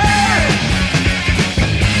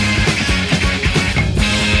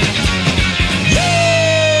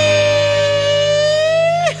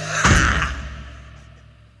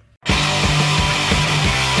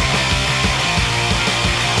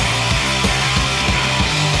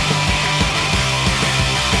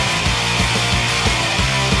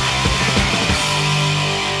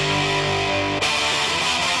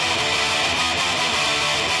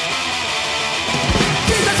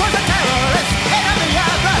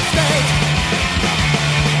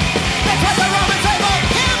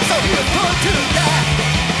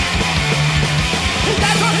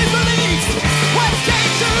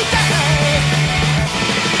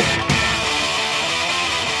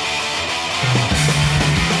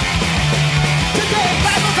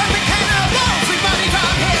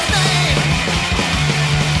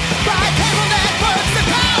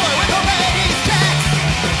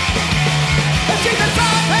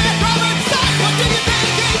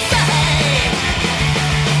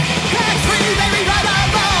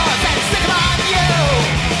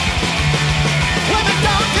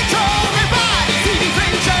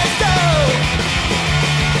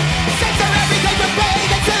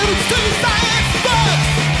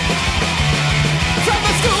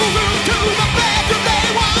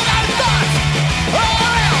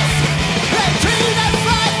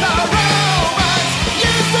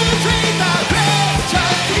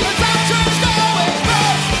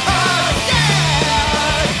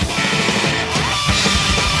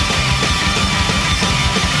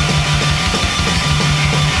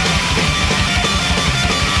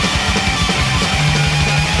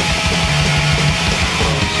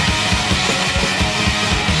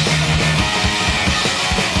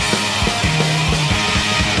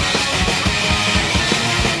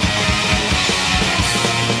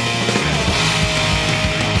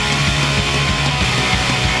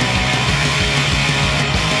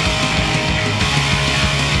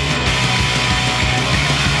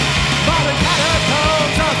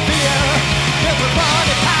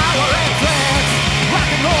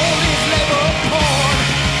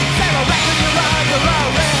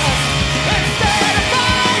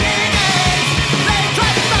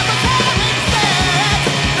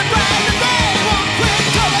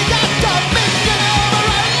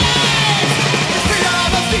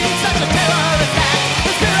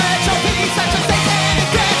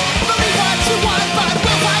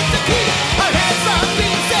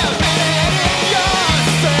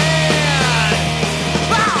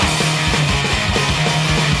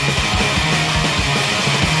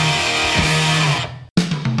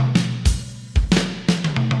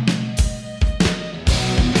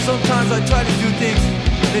 Sometimes I try to do things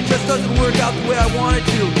and it just doesn't work out the way I want it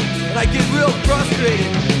to, and I get real frustrated.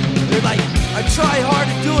 They're like, I try hard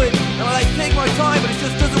to do it and I take my time, but it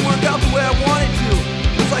just doesn't work out the way I want it to.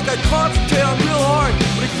 It's like I concentrate on real hard,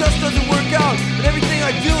 but it just doesn't work out. And everything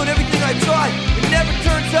I do and everything I try, it never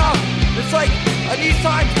turns out. It's like I need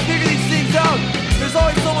time to figure these things out. There's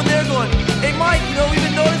always someone there going, hey Mike, we've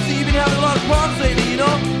been noticing you've been having a lot of problems lately, You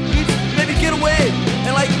need to maybe get away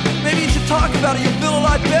and maybe you should talk about it, you'll feel a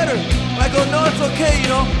lot better. And I go, no, it's okay,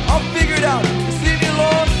 I'll figure it out. Just leave me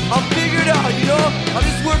alone, I'll figure it out, I'm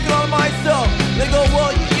just working on myself. They go,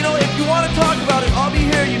 well, if you want to talk about it, I'll be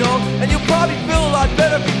here, you know, and you'll probably feel a lot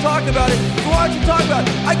better if you talk about it. So why don't you talk about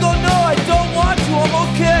it? I go, no, I don't want to, I'm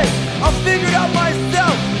okay. I'll figure it out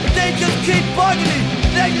myself. If they just keep bugging me,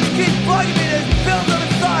 there's pills on the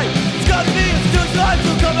side. It's got me, it's too hard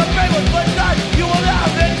to come and bring what's one side. You will not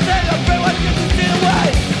have anything, I'm bring what you can see away.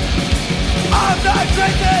 I'm not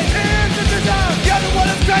crazy, here's the design. You're the one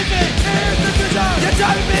that's crazy, here's the design. You're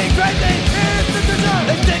driving me crazy, here's the design.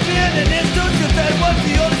 They stick me in an institution, that was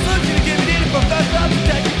the only solution to give me needed professional to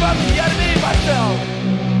take me from the enemy myself.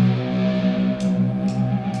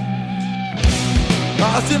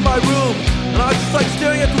 I was in my room, and I was just like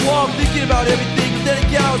staring at the wall, thinking about everything. But then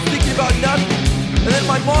again, I was thinking about nothing. And then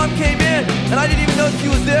my mom came in, and I didn't even know she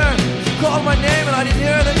was there. She called my name, and I didn't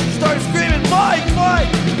hear her. And then she started screaming, Mike, Mike!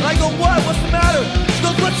 And I go, what? What's the matter? She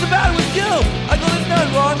goes, what's the matter with you? I go, there's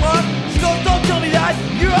nothing wrong, Mom. She goes, don't tell me that.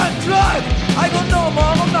 You're on drugs. I go, no,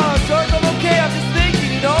 Mom, I'm not on drugs. I'm okay. I'm just thinking,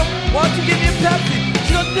 you know. Why don't you give me a Pepsi?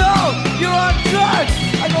 She goes, no, you're on drugs.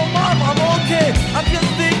 I go, Mom, I'm okay. I'm just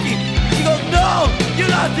thinking. She goes, no,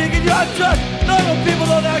 you're not thinking, you're on drugs. Normal people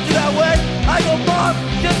don't act that way. I go, Mom,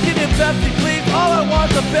 just give me a Pepsi, please. All I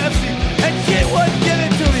want is a Pepsi. And she wouldn't give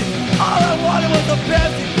it to me. All I wanted was a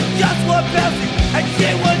Pepsi. Just one Pepsi. And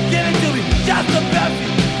she wouldn't give it to me. Just a Pepsi.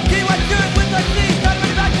 Keep my shirt with the teeth. Not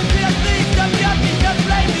really back to CSC. Just yucky, just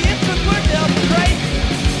lazy. It's the word to help crazy.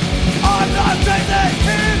 I'm not crazy.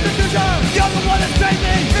 Here's the design. You're the one that's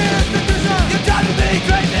crazy. Here's the design. You're driving me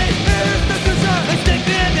crazy. Here's the design. They stick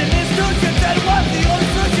me in an institution that was the only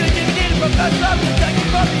solution to give me needed professional to take me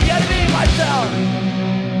from the enemy myself.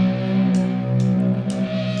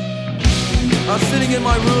 I was sitting in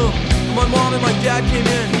my room, and my mom and my dad came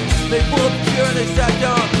in. They pulled up a chair and they sat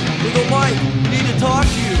down. They go, Mike, we need to talk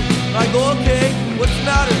to you. And I go, okay, what's the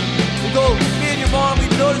matter? They go, me and your mom,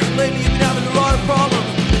 we've noticed lately you've been having a lot of problems.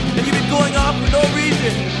 And you've been going off for no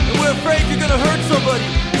reason. And we're afraid you're gonna hurt somebody.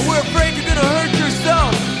 And we're afraid you're gonna hurt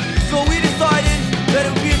yourself. So we decided that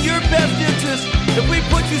it would be in your best interest if we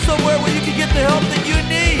put you somewhere where you can get the help that you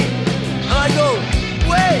need. And I go,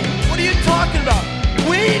 wait, what are you talking about?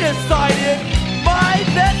 We decided my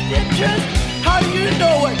best interest? How do you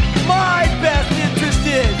know what my best interest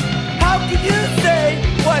is? How can you say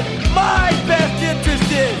what my best interest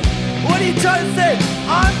is? What are you trying to say?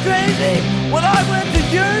 I'm crazy? When I went to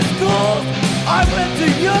your schools, I went to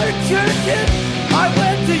your churches, I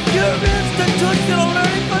went to your institutional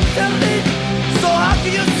learning facilities. So how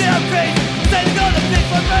can you say I'm crazy? Say to go to big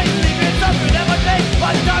one race, leave me suffering at my face.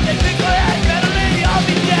 By the time they pick my head, better lady, I'll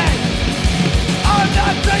be dead. I'm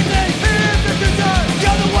not crazy. Here's the design.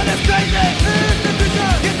 You're the one that's crazy. Here's the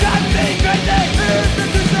design. You got me crazy. Here's the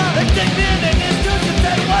design. They take me in an institution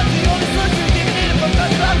that was the only solution to give me needed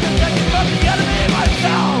professional to protect me from the enemy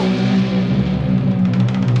myself.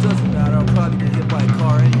 Doesn't matter. I'll probably get hit by a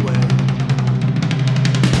car anyway.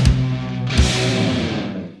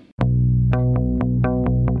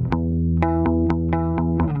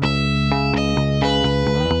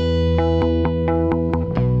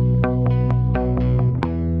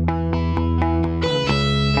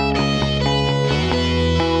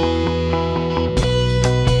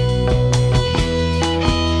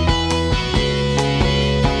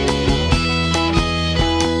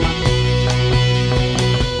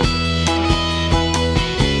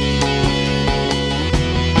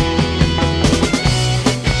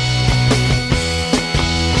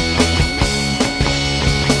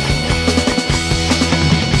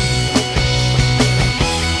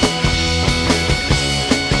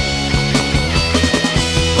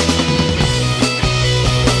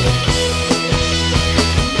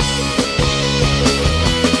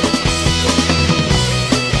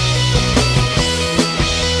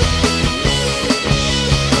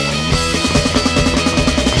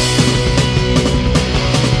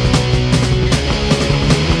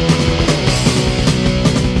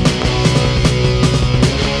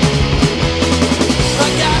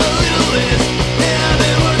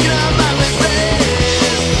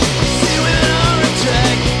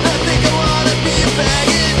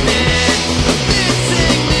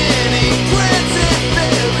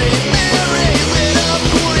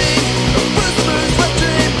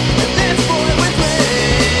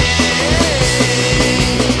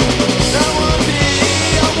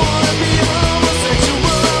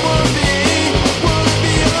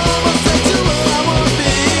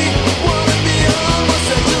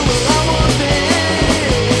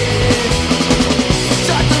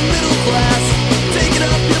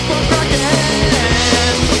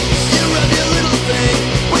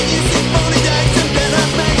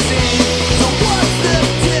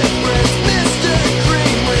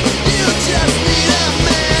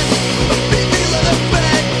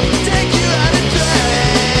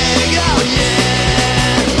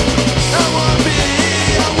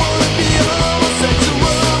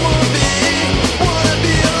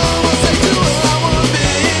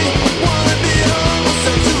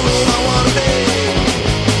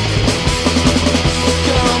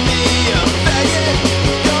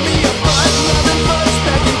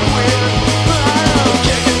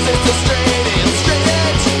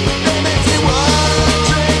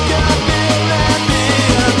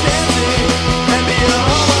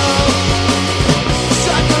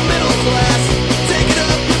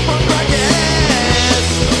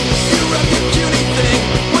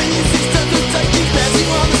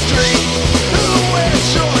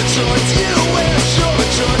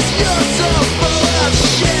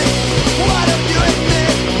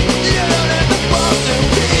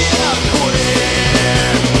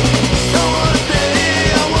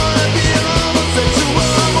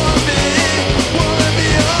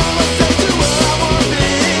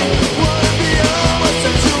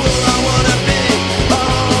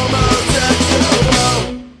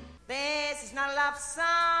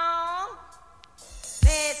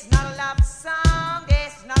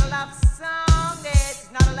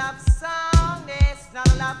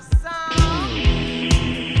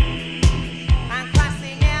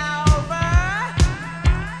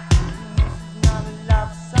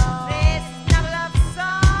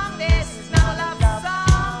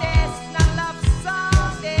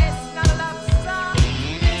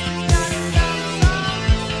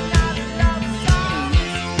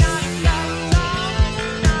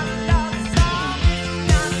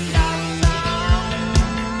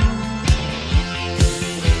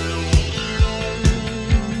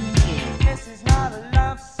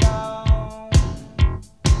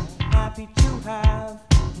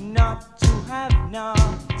 not.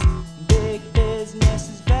 Big business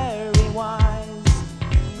is very wise.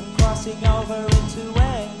 I'm crossing over into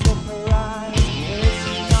enterprise. This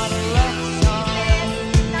is not a love song.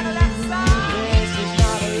 This is not a love song. This is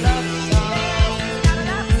not a love song.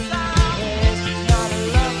 This is not a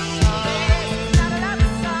love song. This is not a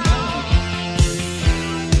love song. This is not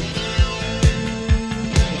a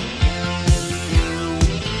love song.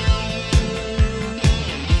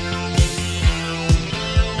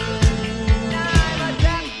 I'm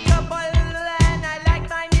adaptable and I like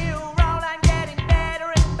my new role. I'm getting better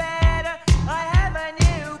and better. I have a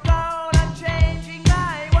new goal. I'm changing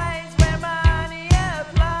my ways where money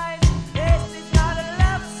applies. This is not a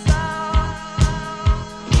love song.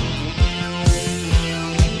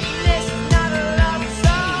 This is not a love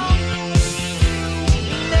song.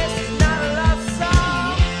 This is not a love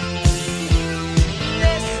song.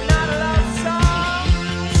 This is not a love song.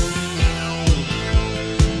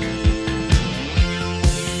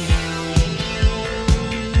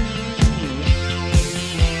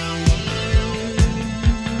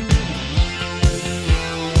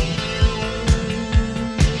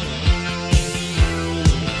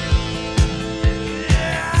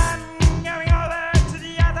 I'm going over to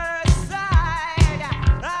the other side.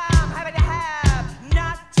 I'm happy to have,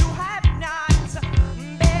 not to have not.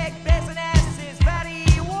 Big business is very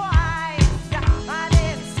wise. I'm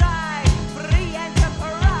inside free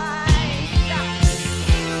enterprise.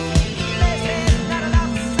 This is not a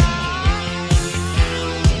love song.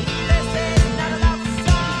 This is not a love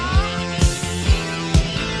song.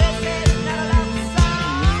 This is not a love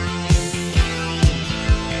song.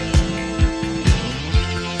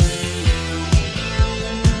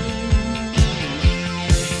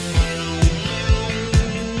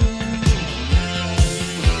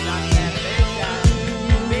 Not television.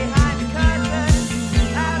 Behind the curtain,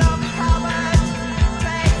 out of the cupboard.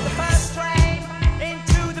 Take the first train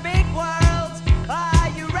into the big world. Are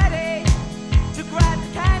you ready to grab the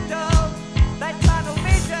candle? That tunnel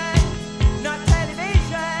vision, not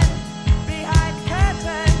television. Behind the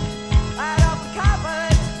curtain, out of the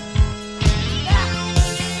cupboard.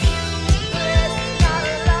 This is not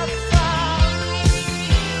a love song.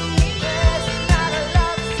 This is not a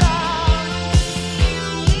love song.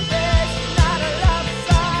 This is not a love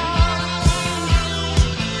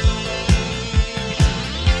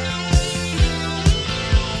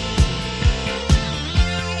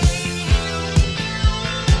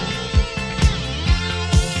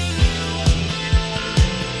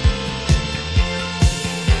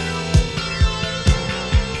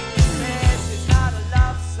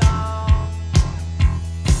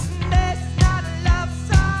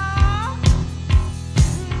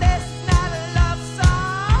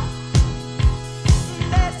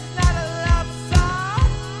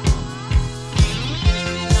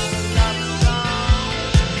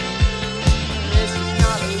This is not a love song. This is not a love song. This is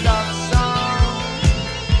not a love song. This is not a love song.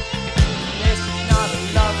 This is not a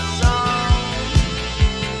love song.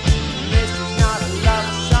 This is not a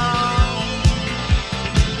love song.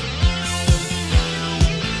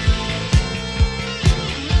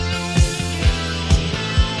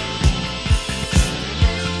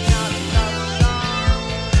 This is not a love song.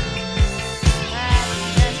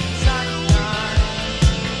 Happiness and sunshine.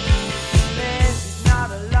 This is not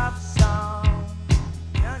a love song.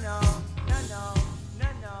 No, no, no, no,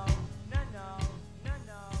 no, no, no, no,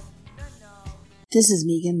 no, no, no. This is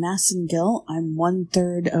Meagan Massengill. I'm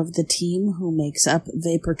 1/3 of the team who makes up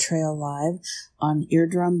Vapour Trail Live on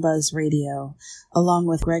Eardrum Buzz Radio. Along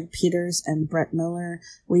with Greg Peters and Bret Miller,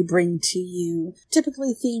 we bring to you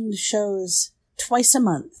typically themed shows twice a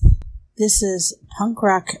month. This is Punk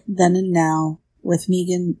Rock Then and Now with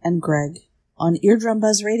Meagan and Greg on Eardrum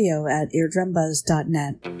Buzz Radio at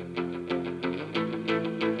eardrumbuzz.net.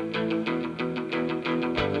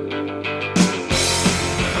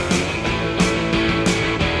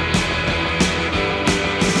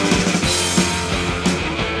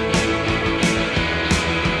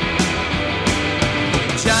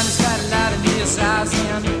 Johnny's got a lot of his eyes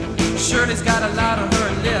in. Shirley's got a lot on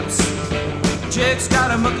her lips. Jake's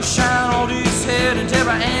got a monkey shine on his head, and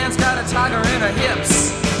Deborah Ann's got a tiger in her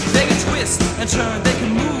hips. They can twist and turn, they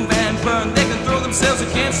can move and burn, they can throw themselves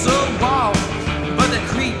against the wall, but they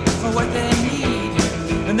creep for what they need,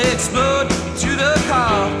 and they explode to the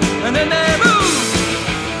car, and then they move.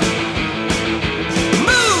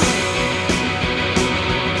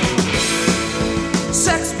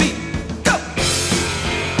 Sex beat, go!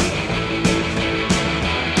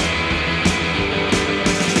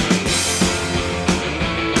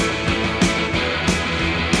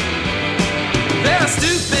 They're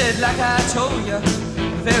stupid like I told you.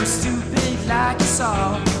 Very stupid like you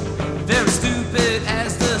saw. Very stupid it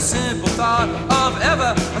as the simple thought of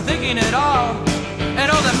ever thinking at all.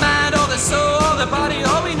 And all the mind, all the soul, all the body,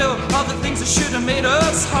 all we know, all the things that should have made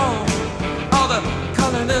us whole. All the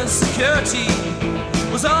colorless security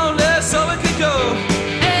was only so it could go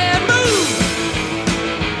and move.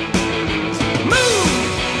 Move.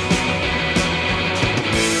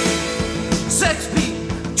 Sex beat,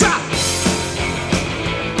 drop.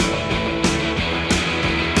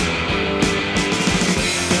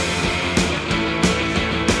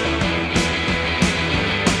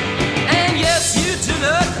 And yes, you do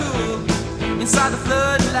look cool inside the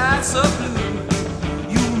floodlights of blue.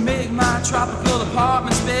 My tropical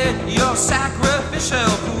apartment's bed, your sacrificial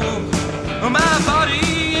pool. My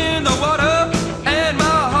body in the water, and my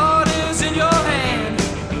heart is in your hand.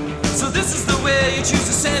 So this is the way you choose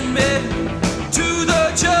to send me to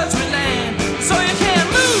the judgment land. So you can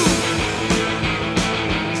move,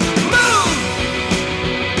 move.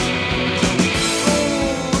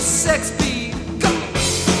 Oh, sex beat, go.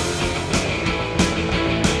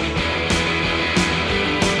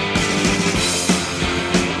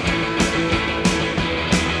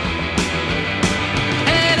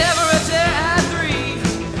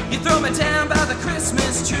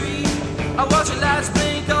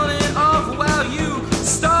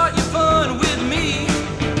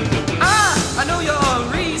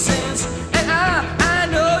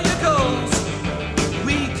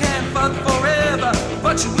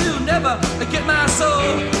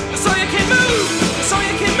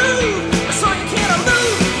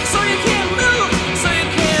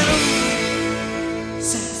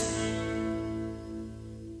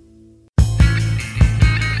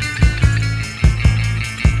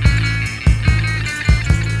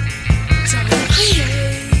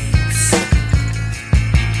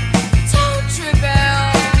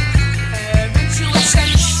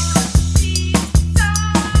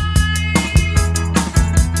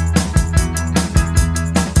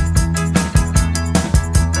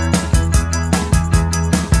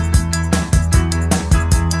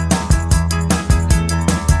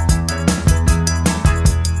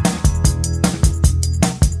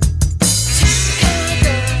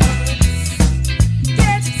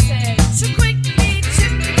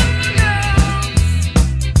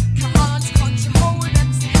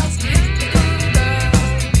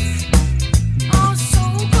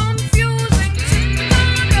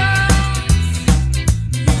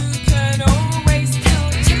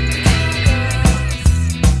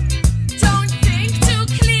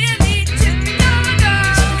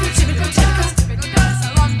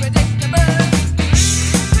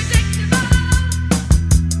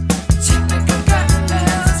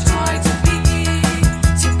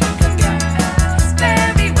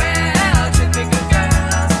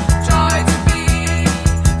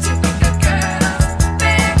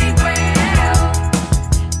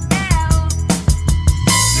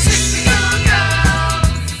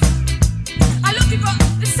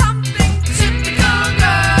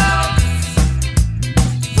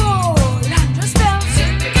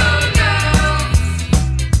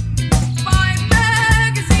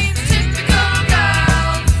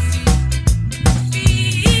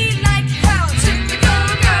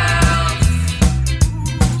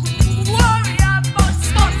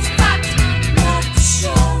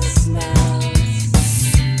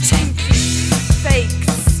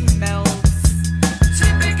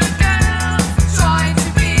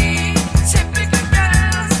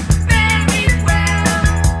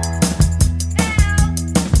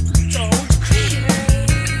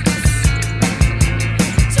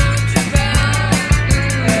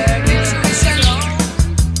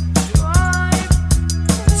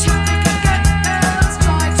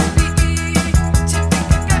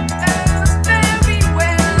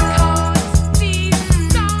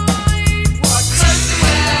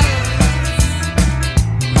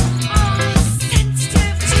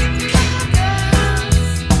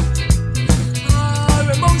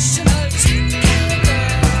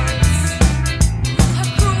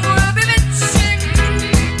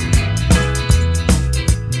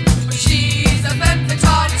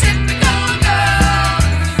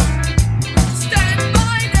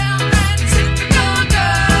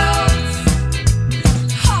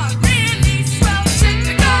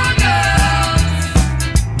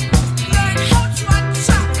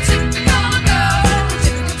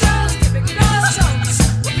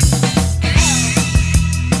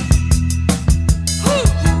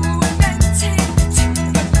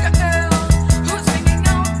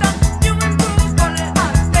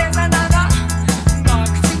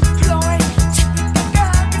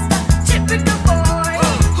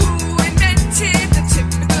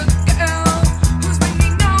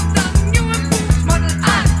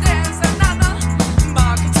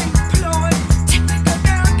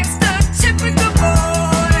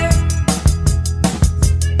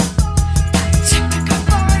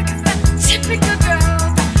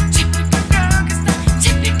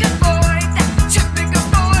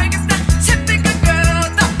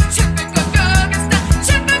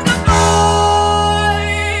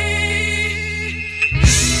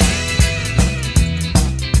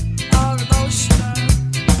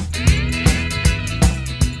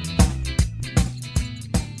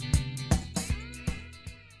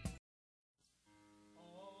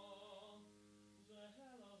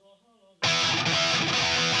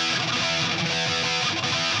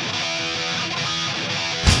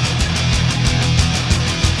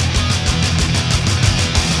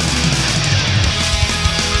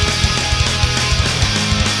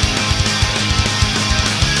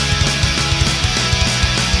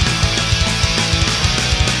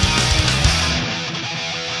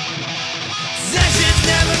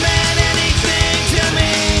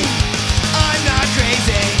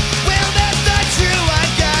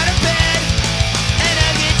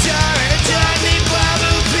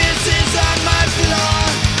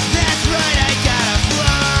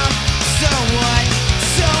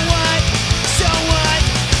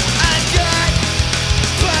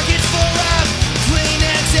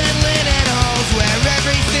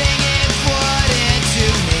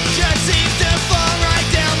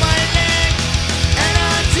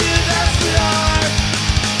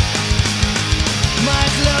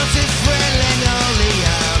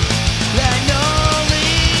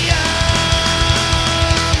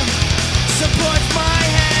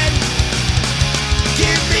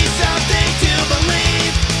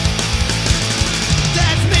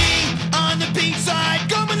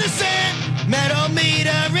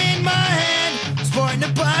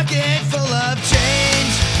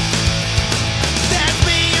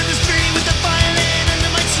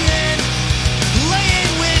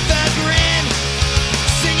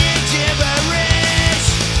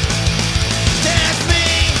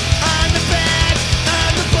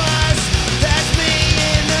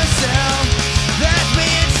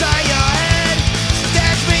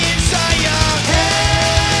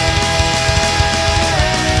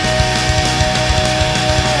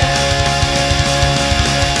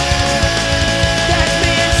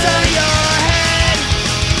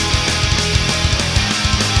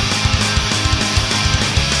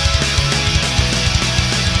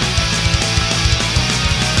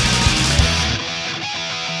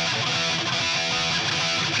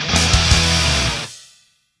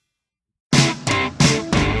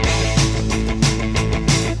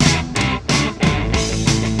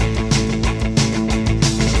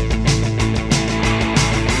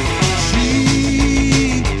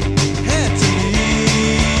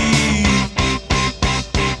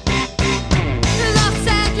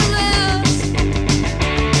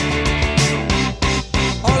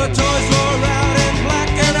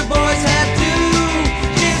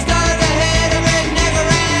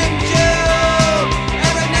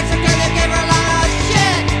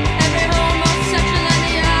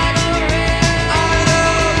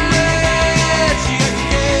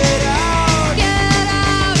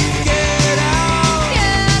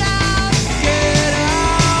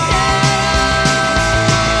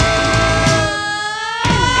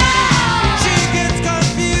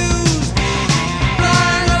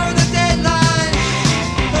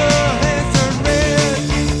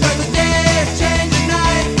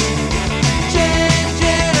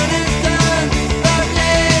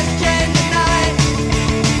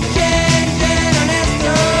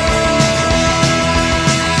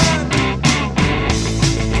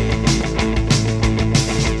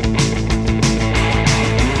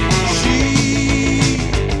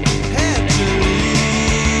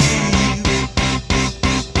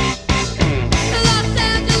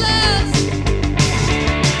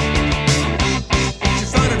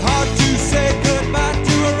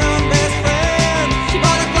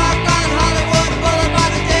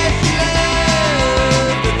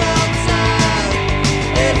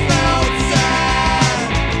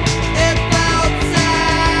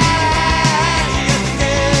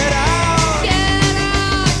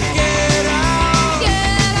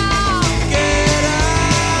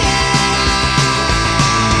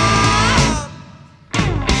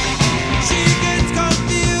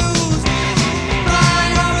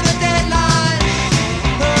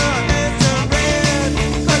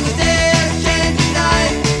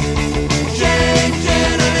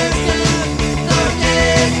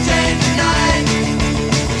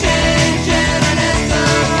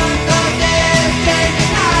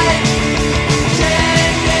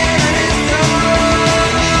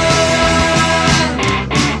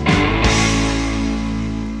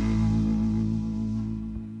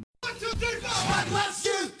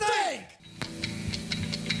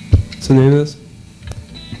 the name of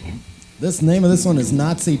this? The name of this one is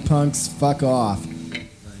Nazi Punks Fuck Off.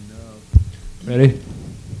 Ready?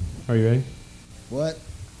 Are you ready? What?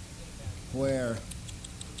 Where?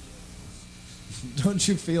 Don't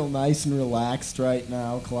you feel nice and relaxed right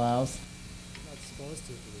now, Klaus? I'm not supposed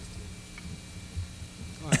to for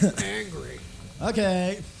this team. I'm angry.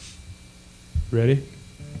 Okay. Ready?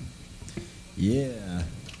 Yeah.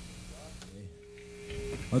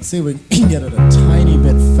 Let's see if we can get it a tiny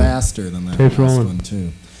bit faster than that last one,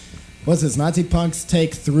 too. What's this? Nazi Punks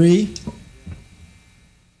Take 3?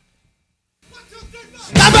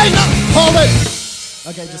 Hold it!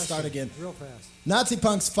 Okay, just start again. Real fast. Nazi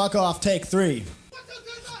Punks Fuck Off Take 3.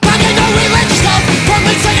 Fucking no religious cult,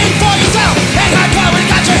 probably singing for yourself. Ain't hardcore when you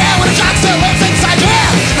got your hair when a jock still lives inside your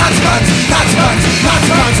head. Nazi punks, Nazi punks,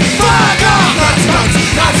 Nazi punks, fuck off! Nazi punks,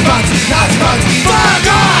 Nazi punks, Nazi punks, fuck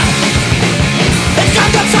off! It's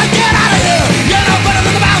guns up, son, get out of here! You're no better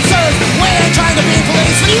than the bouncers. We ain't trying to be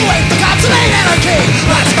police when you ain't the cops and ain't anarchy.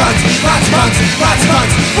 Nazi punks, Nazi punks, Nazi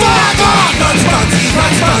punks, fuck off! Nazi punks,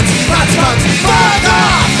 Nazi punks, Nazi punks, fuck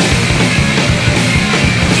off!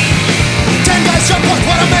 10 guys jump up,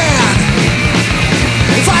 what a man!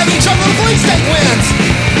 5 each over the police state wins!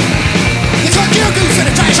 You cook your goose in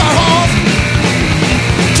a trash our halls!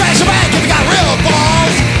 Trash your bag if you got real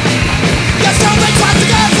balls! Yes, don't think plastic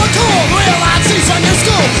guys look cool! The real Nazis run your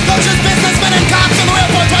school! Those just businessmen and cops and the real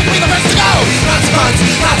boys want to be the first to go! Nazi punks,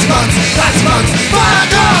 Nazi punks, Nazi punks,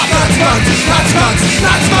 fuck off! Nazi punks, Nazi punks,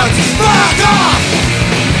 Nazi punks, fuck off!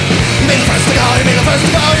 You be the first to go, you be the first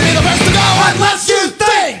to go, you be the first to go unless you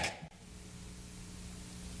think!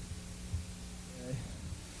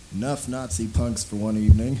 Enough Nazi punks for one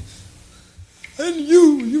evening. And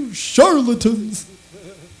you charlatans!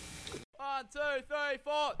 1, 2, 3,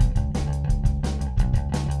 4.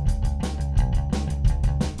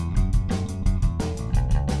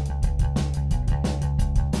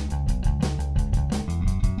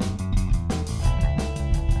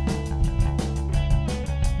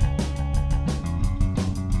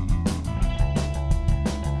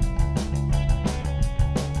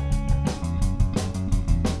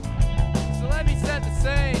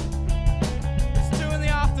 Scene. It's 2 in the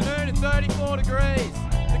afternoon and 34 degrees.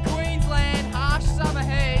 The Queensland harsh summer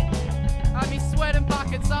heat had me sweating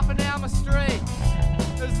buckets up and down my street.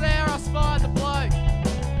 As there I spied the bloke,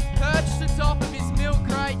 perched atop of his milk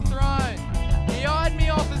crate throne. He eyed me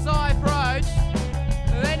off as I approached,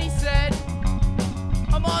 and then he said,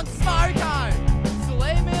 I'm on smoko, so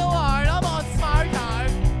leave me alone. I'm on smoko,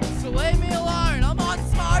 so leave me alone. I'm on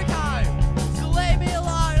smoko, so leave me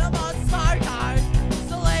alone. I'm on smoko.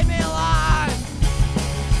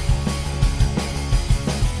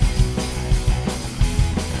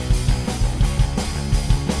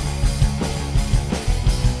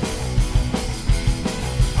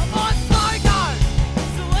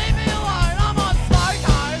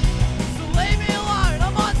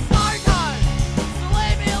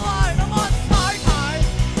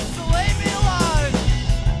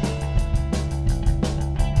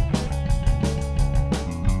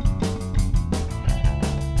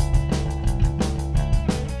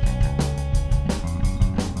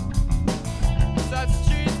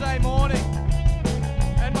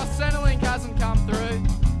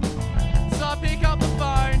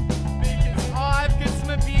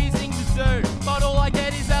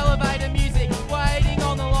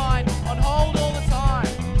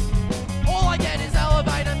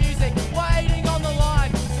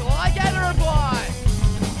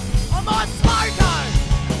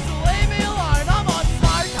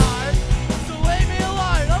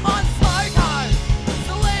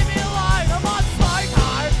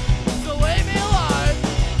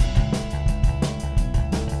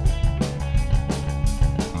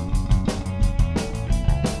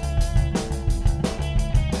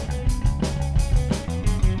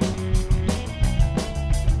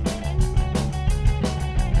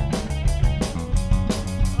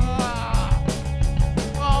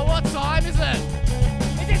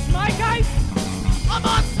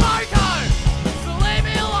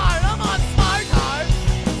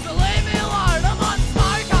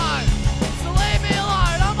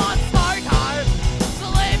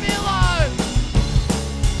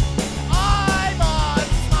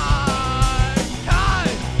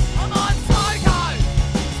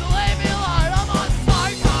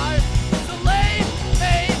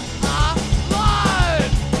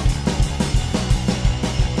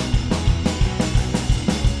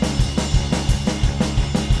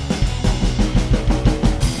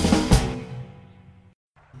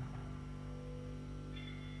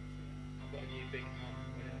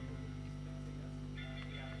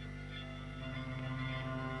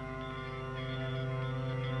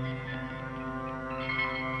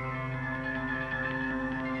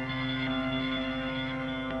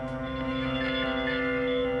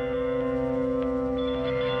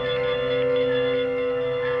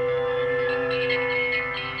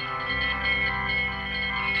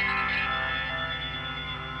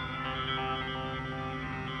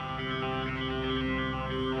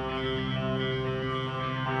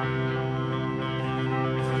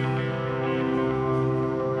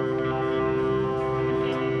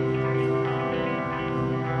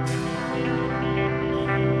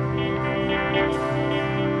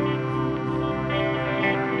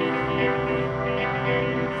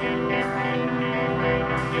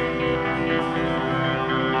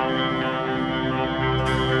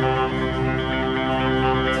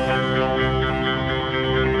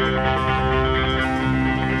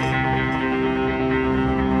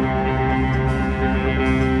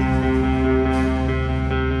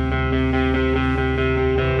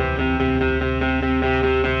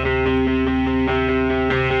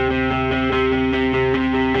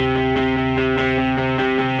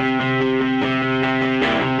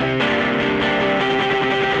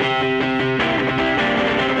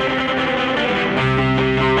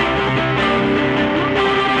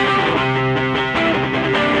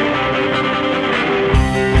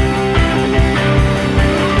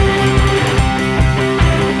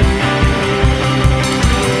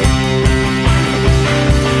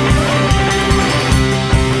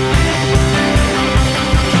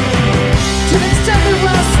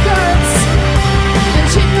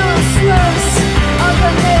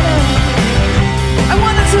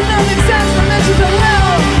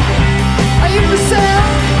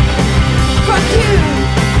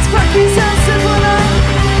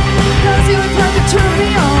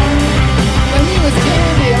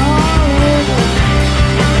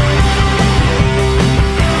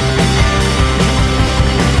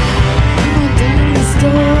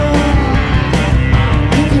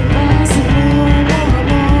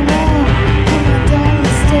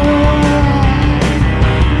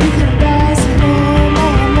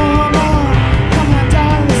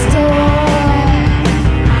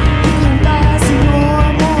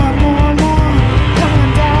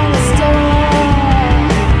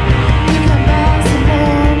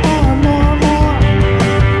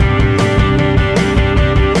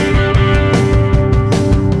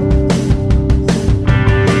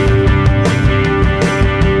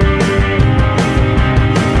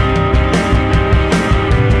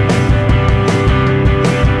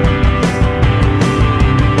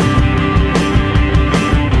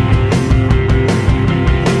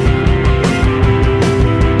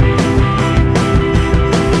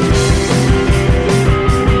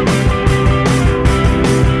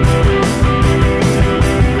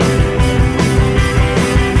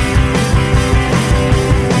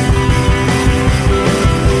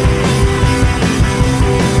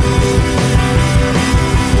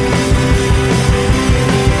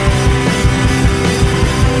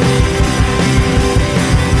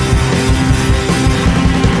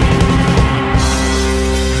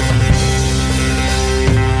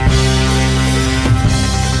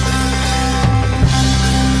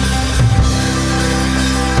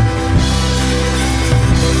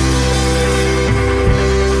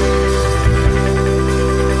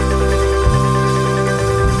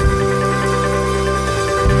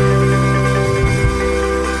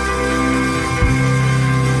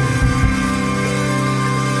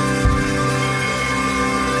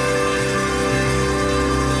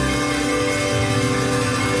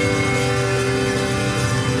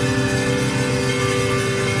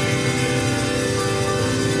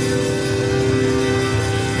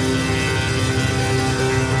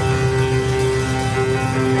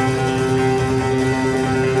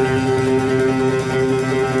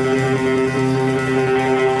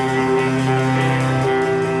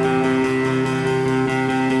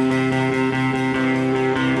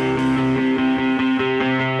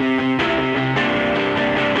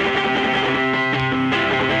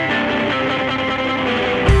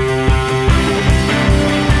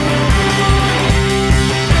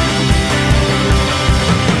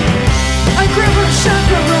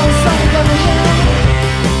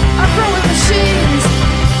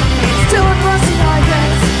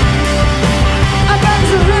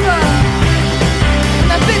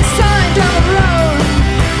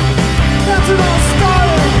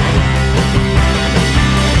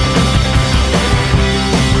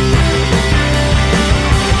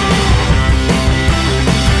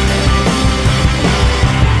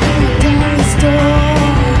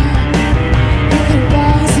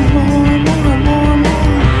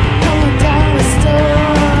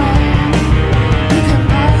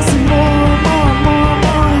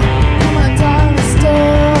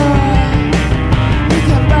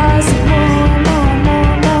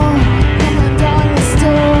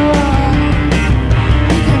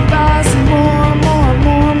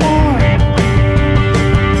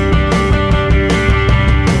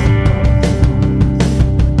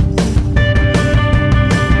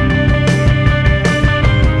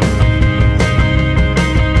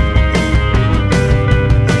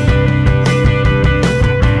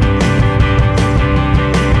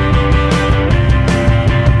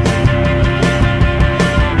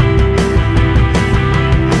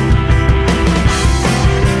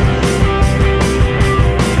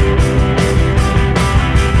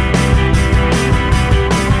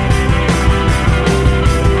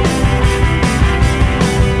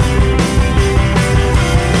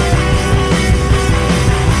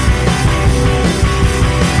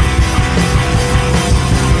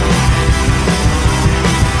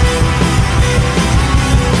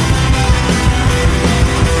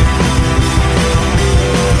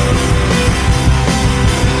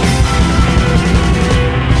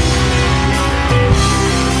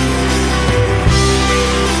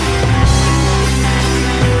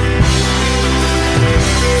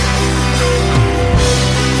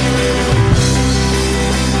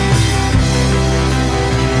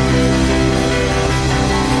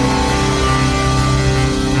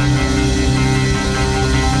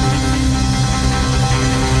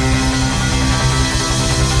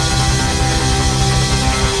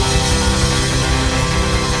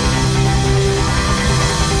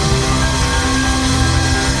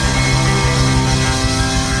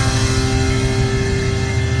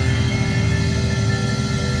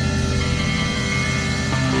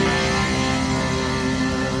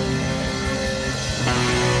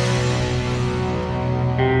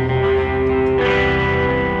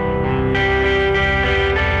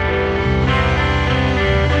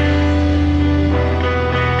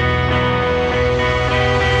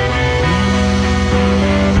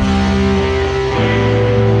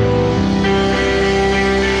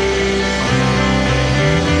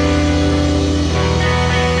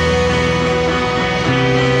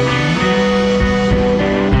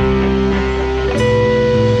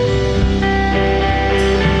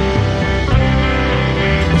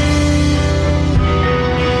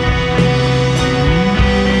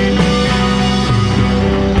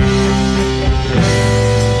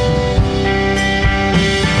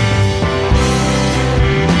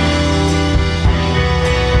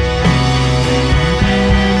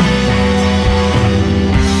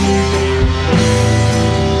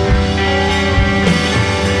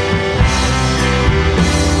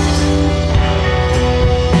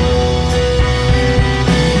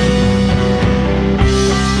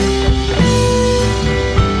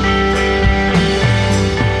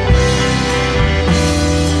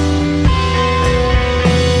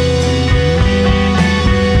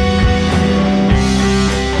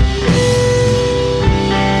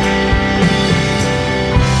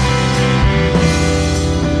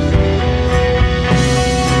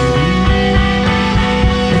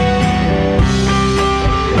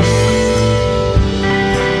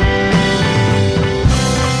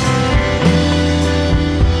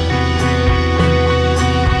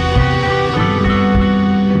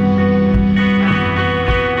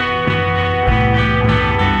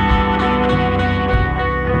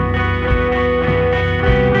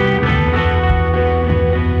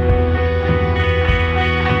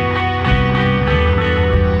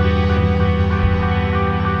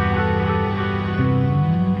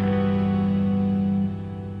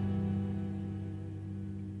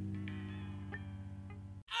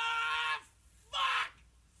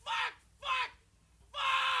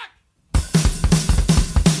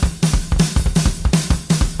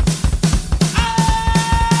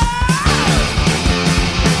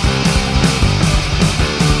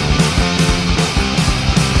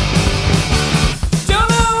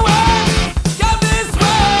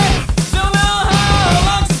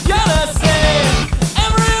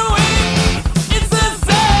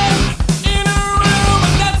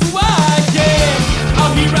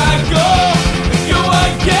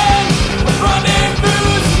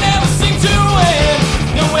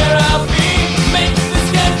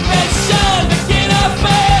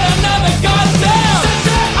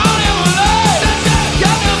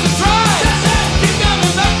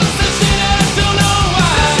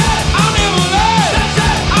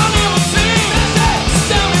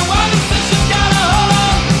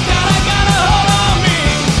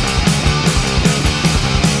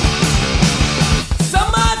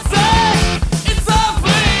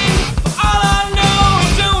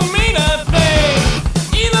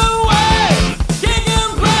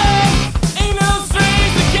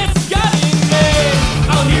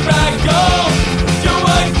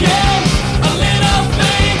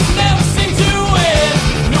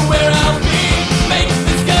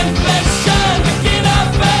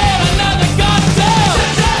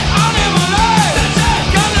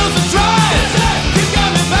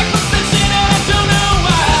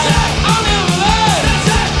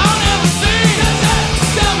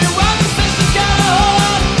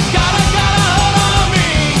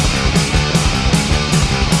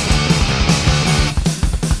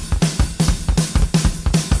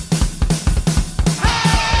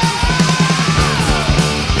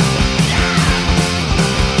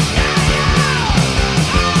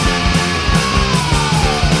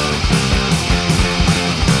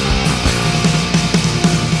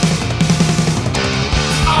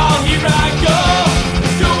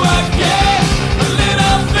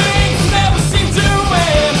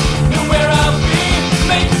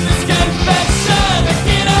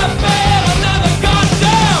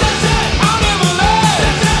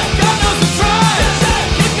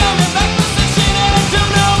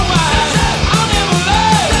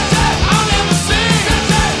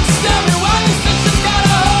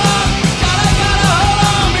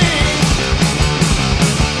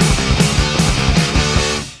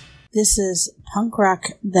 This is Punk Rock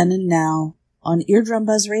Then and Now on Eardrum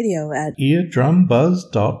Buzz Radio at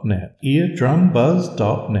eardrumbuzz.net.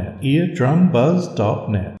 Eardrumbuzz.net.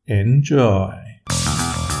 Eardrumbuzz.net. Enjoy.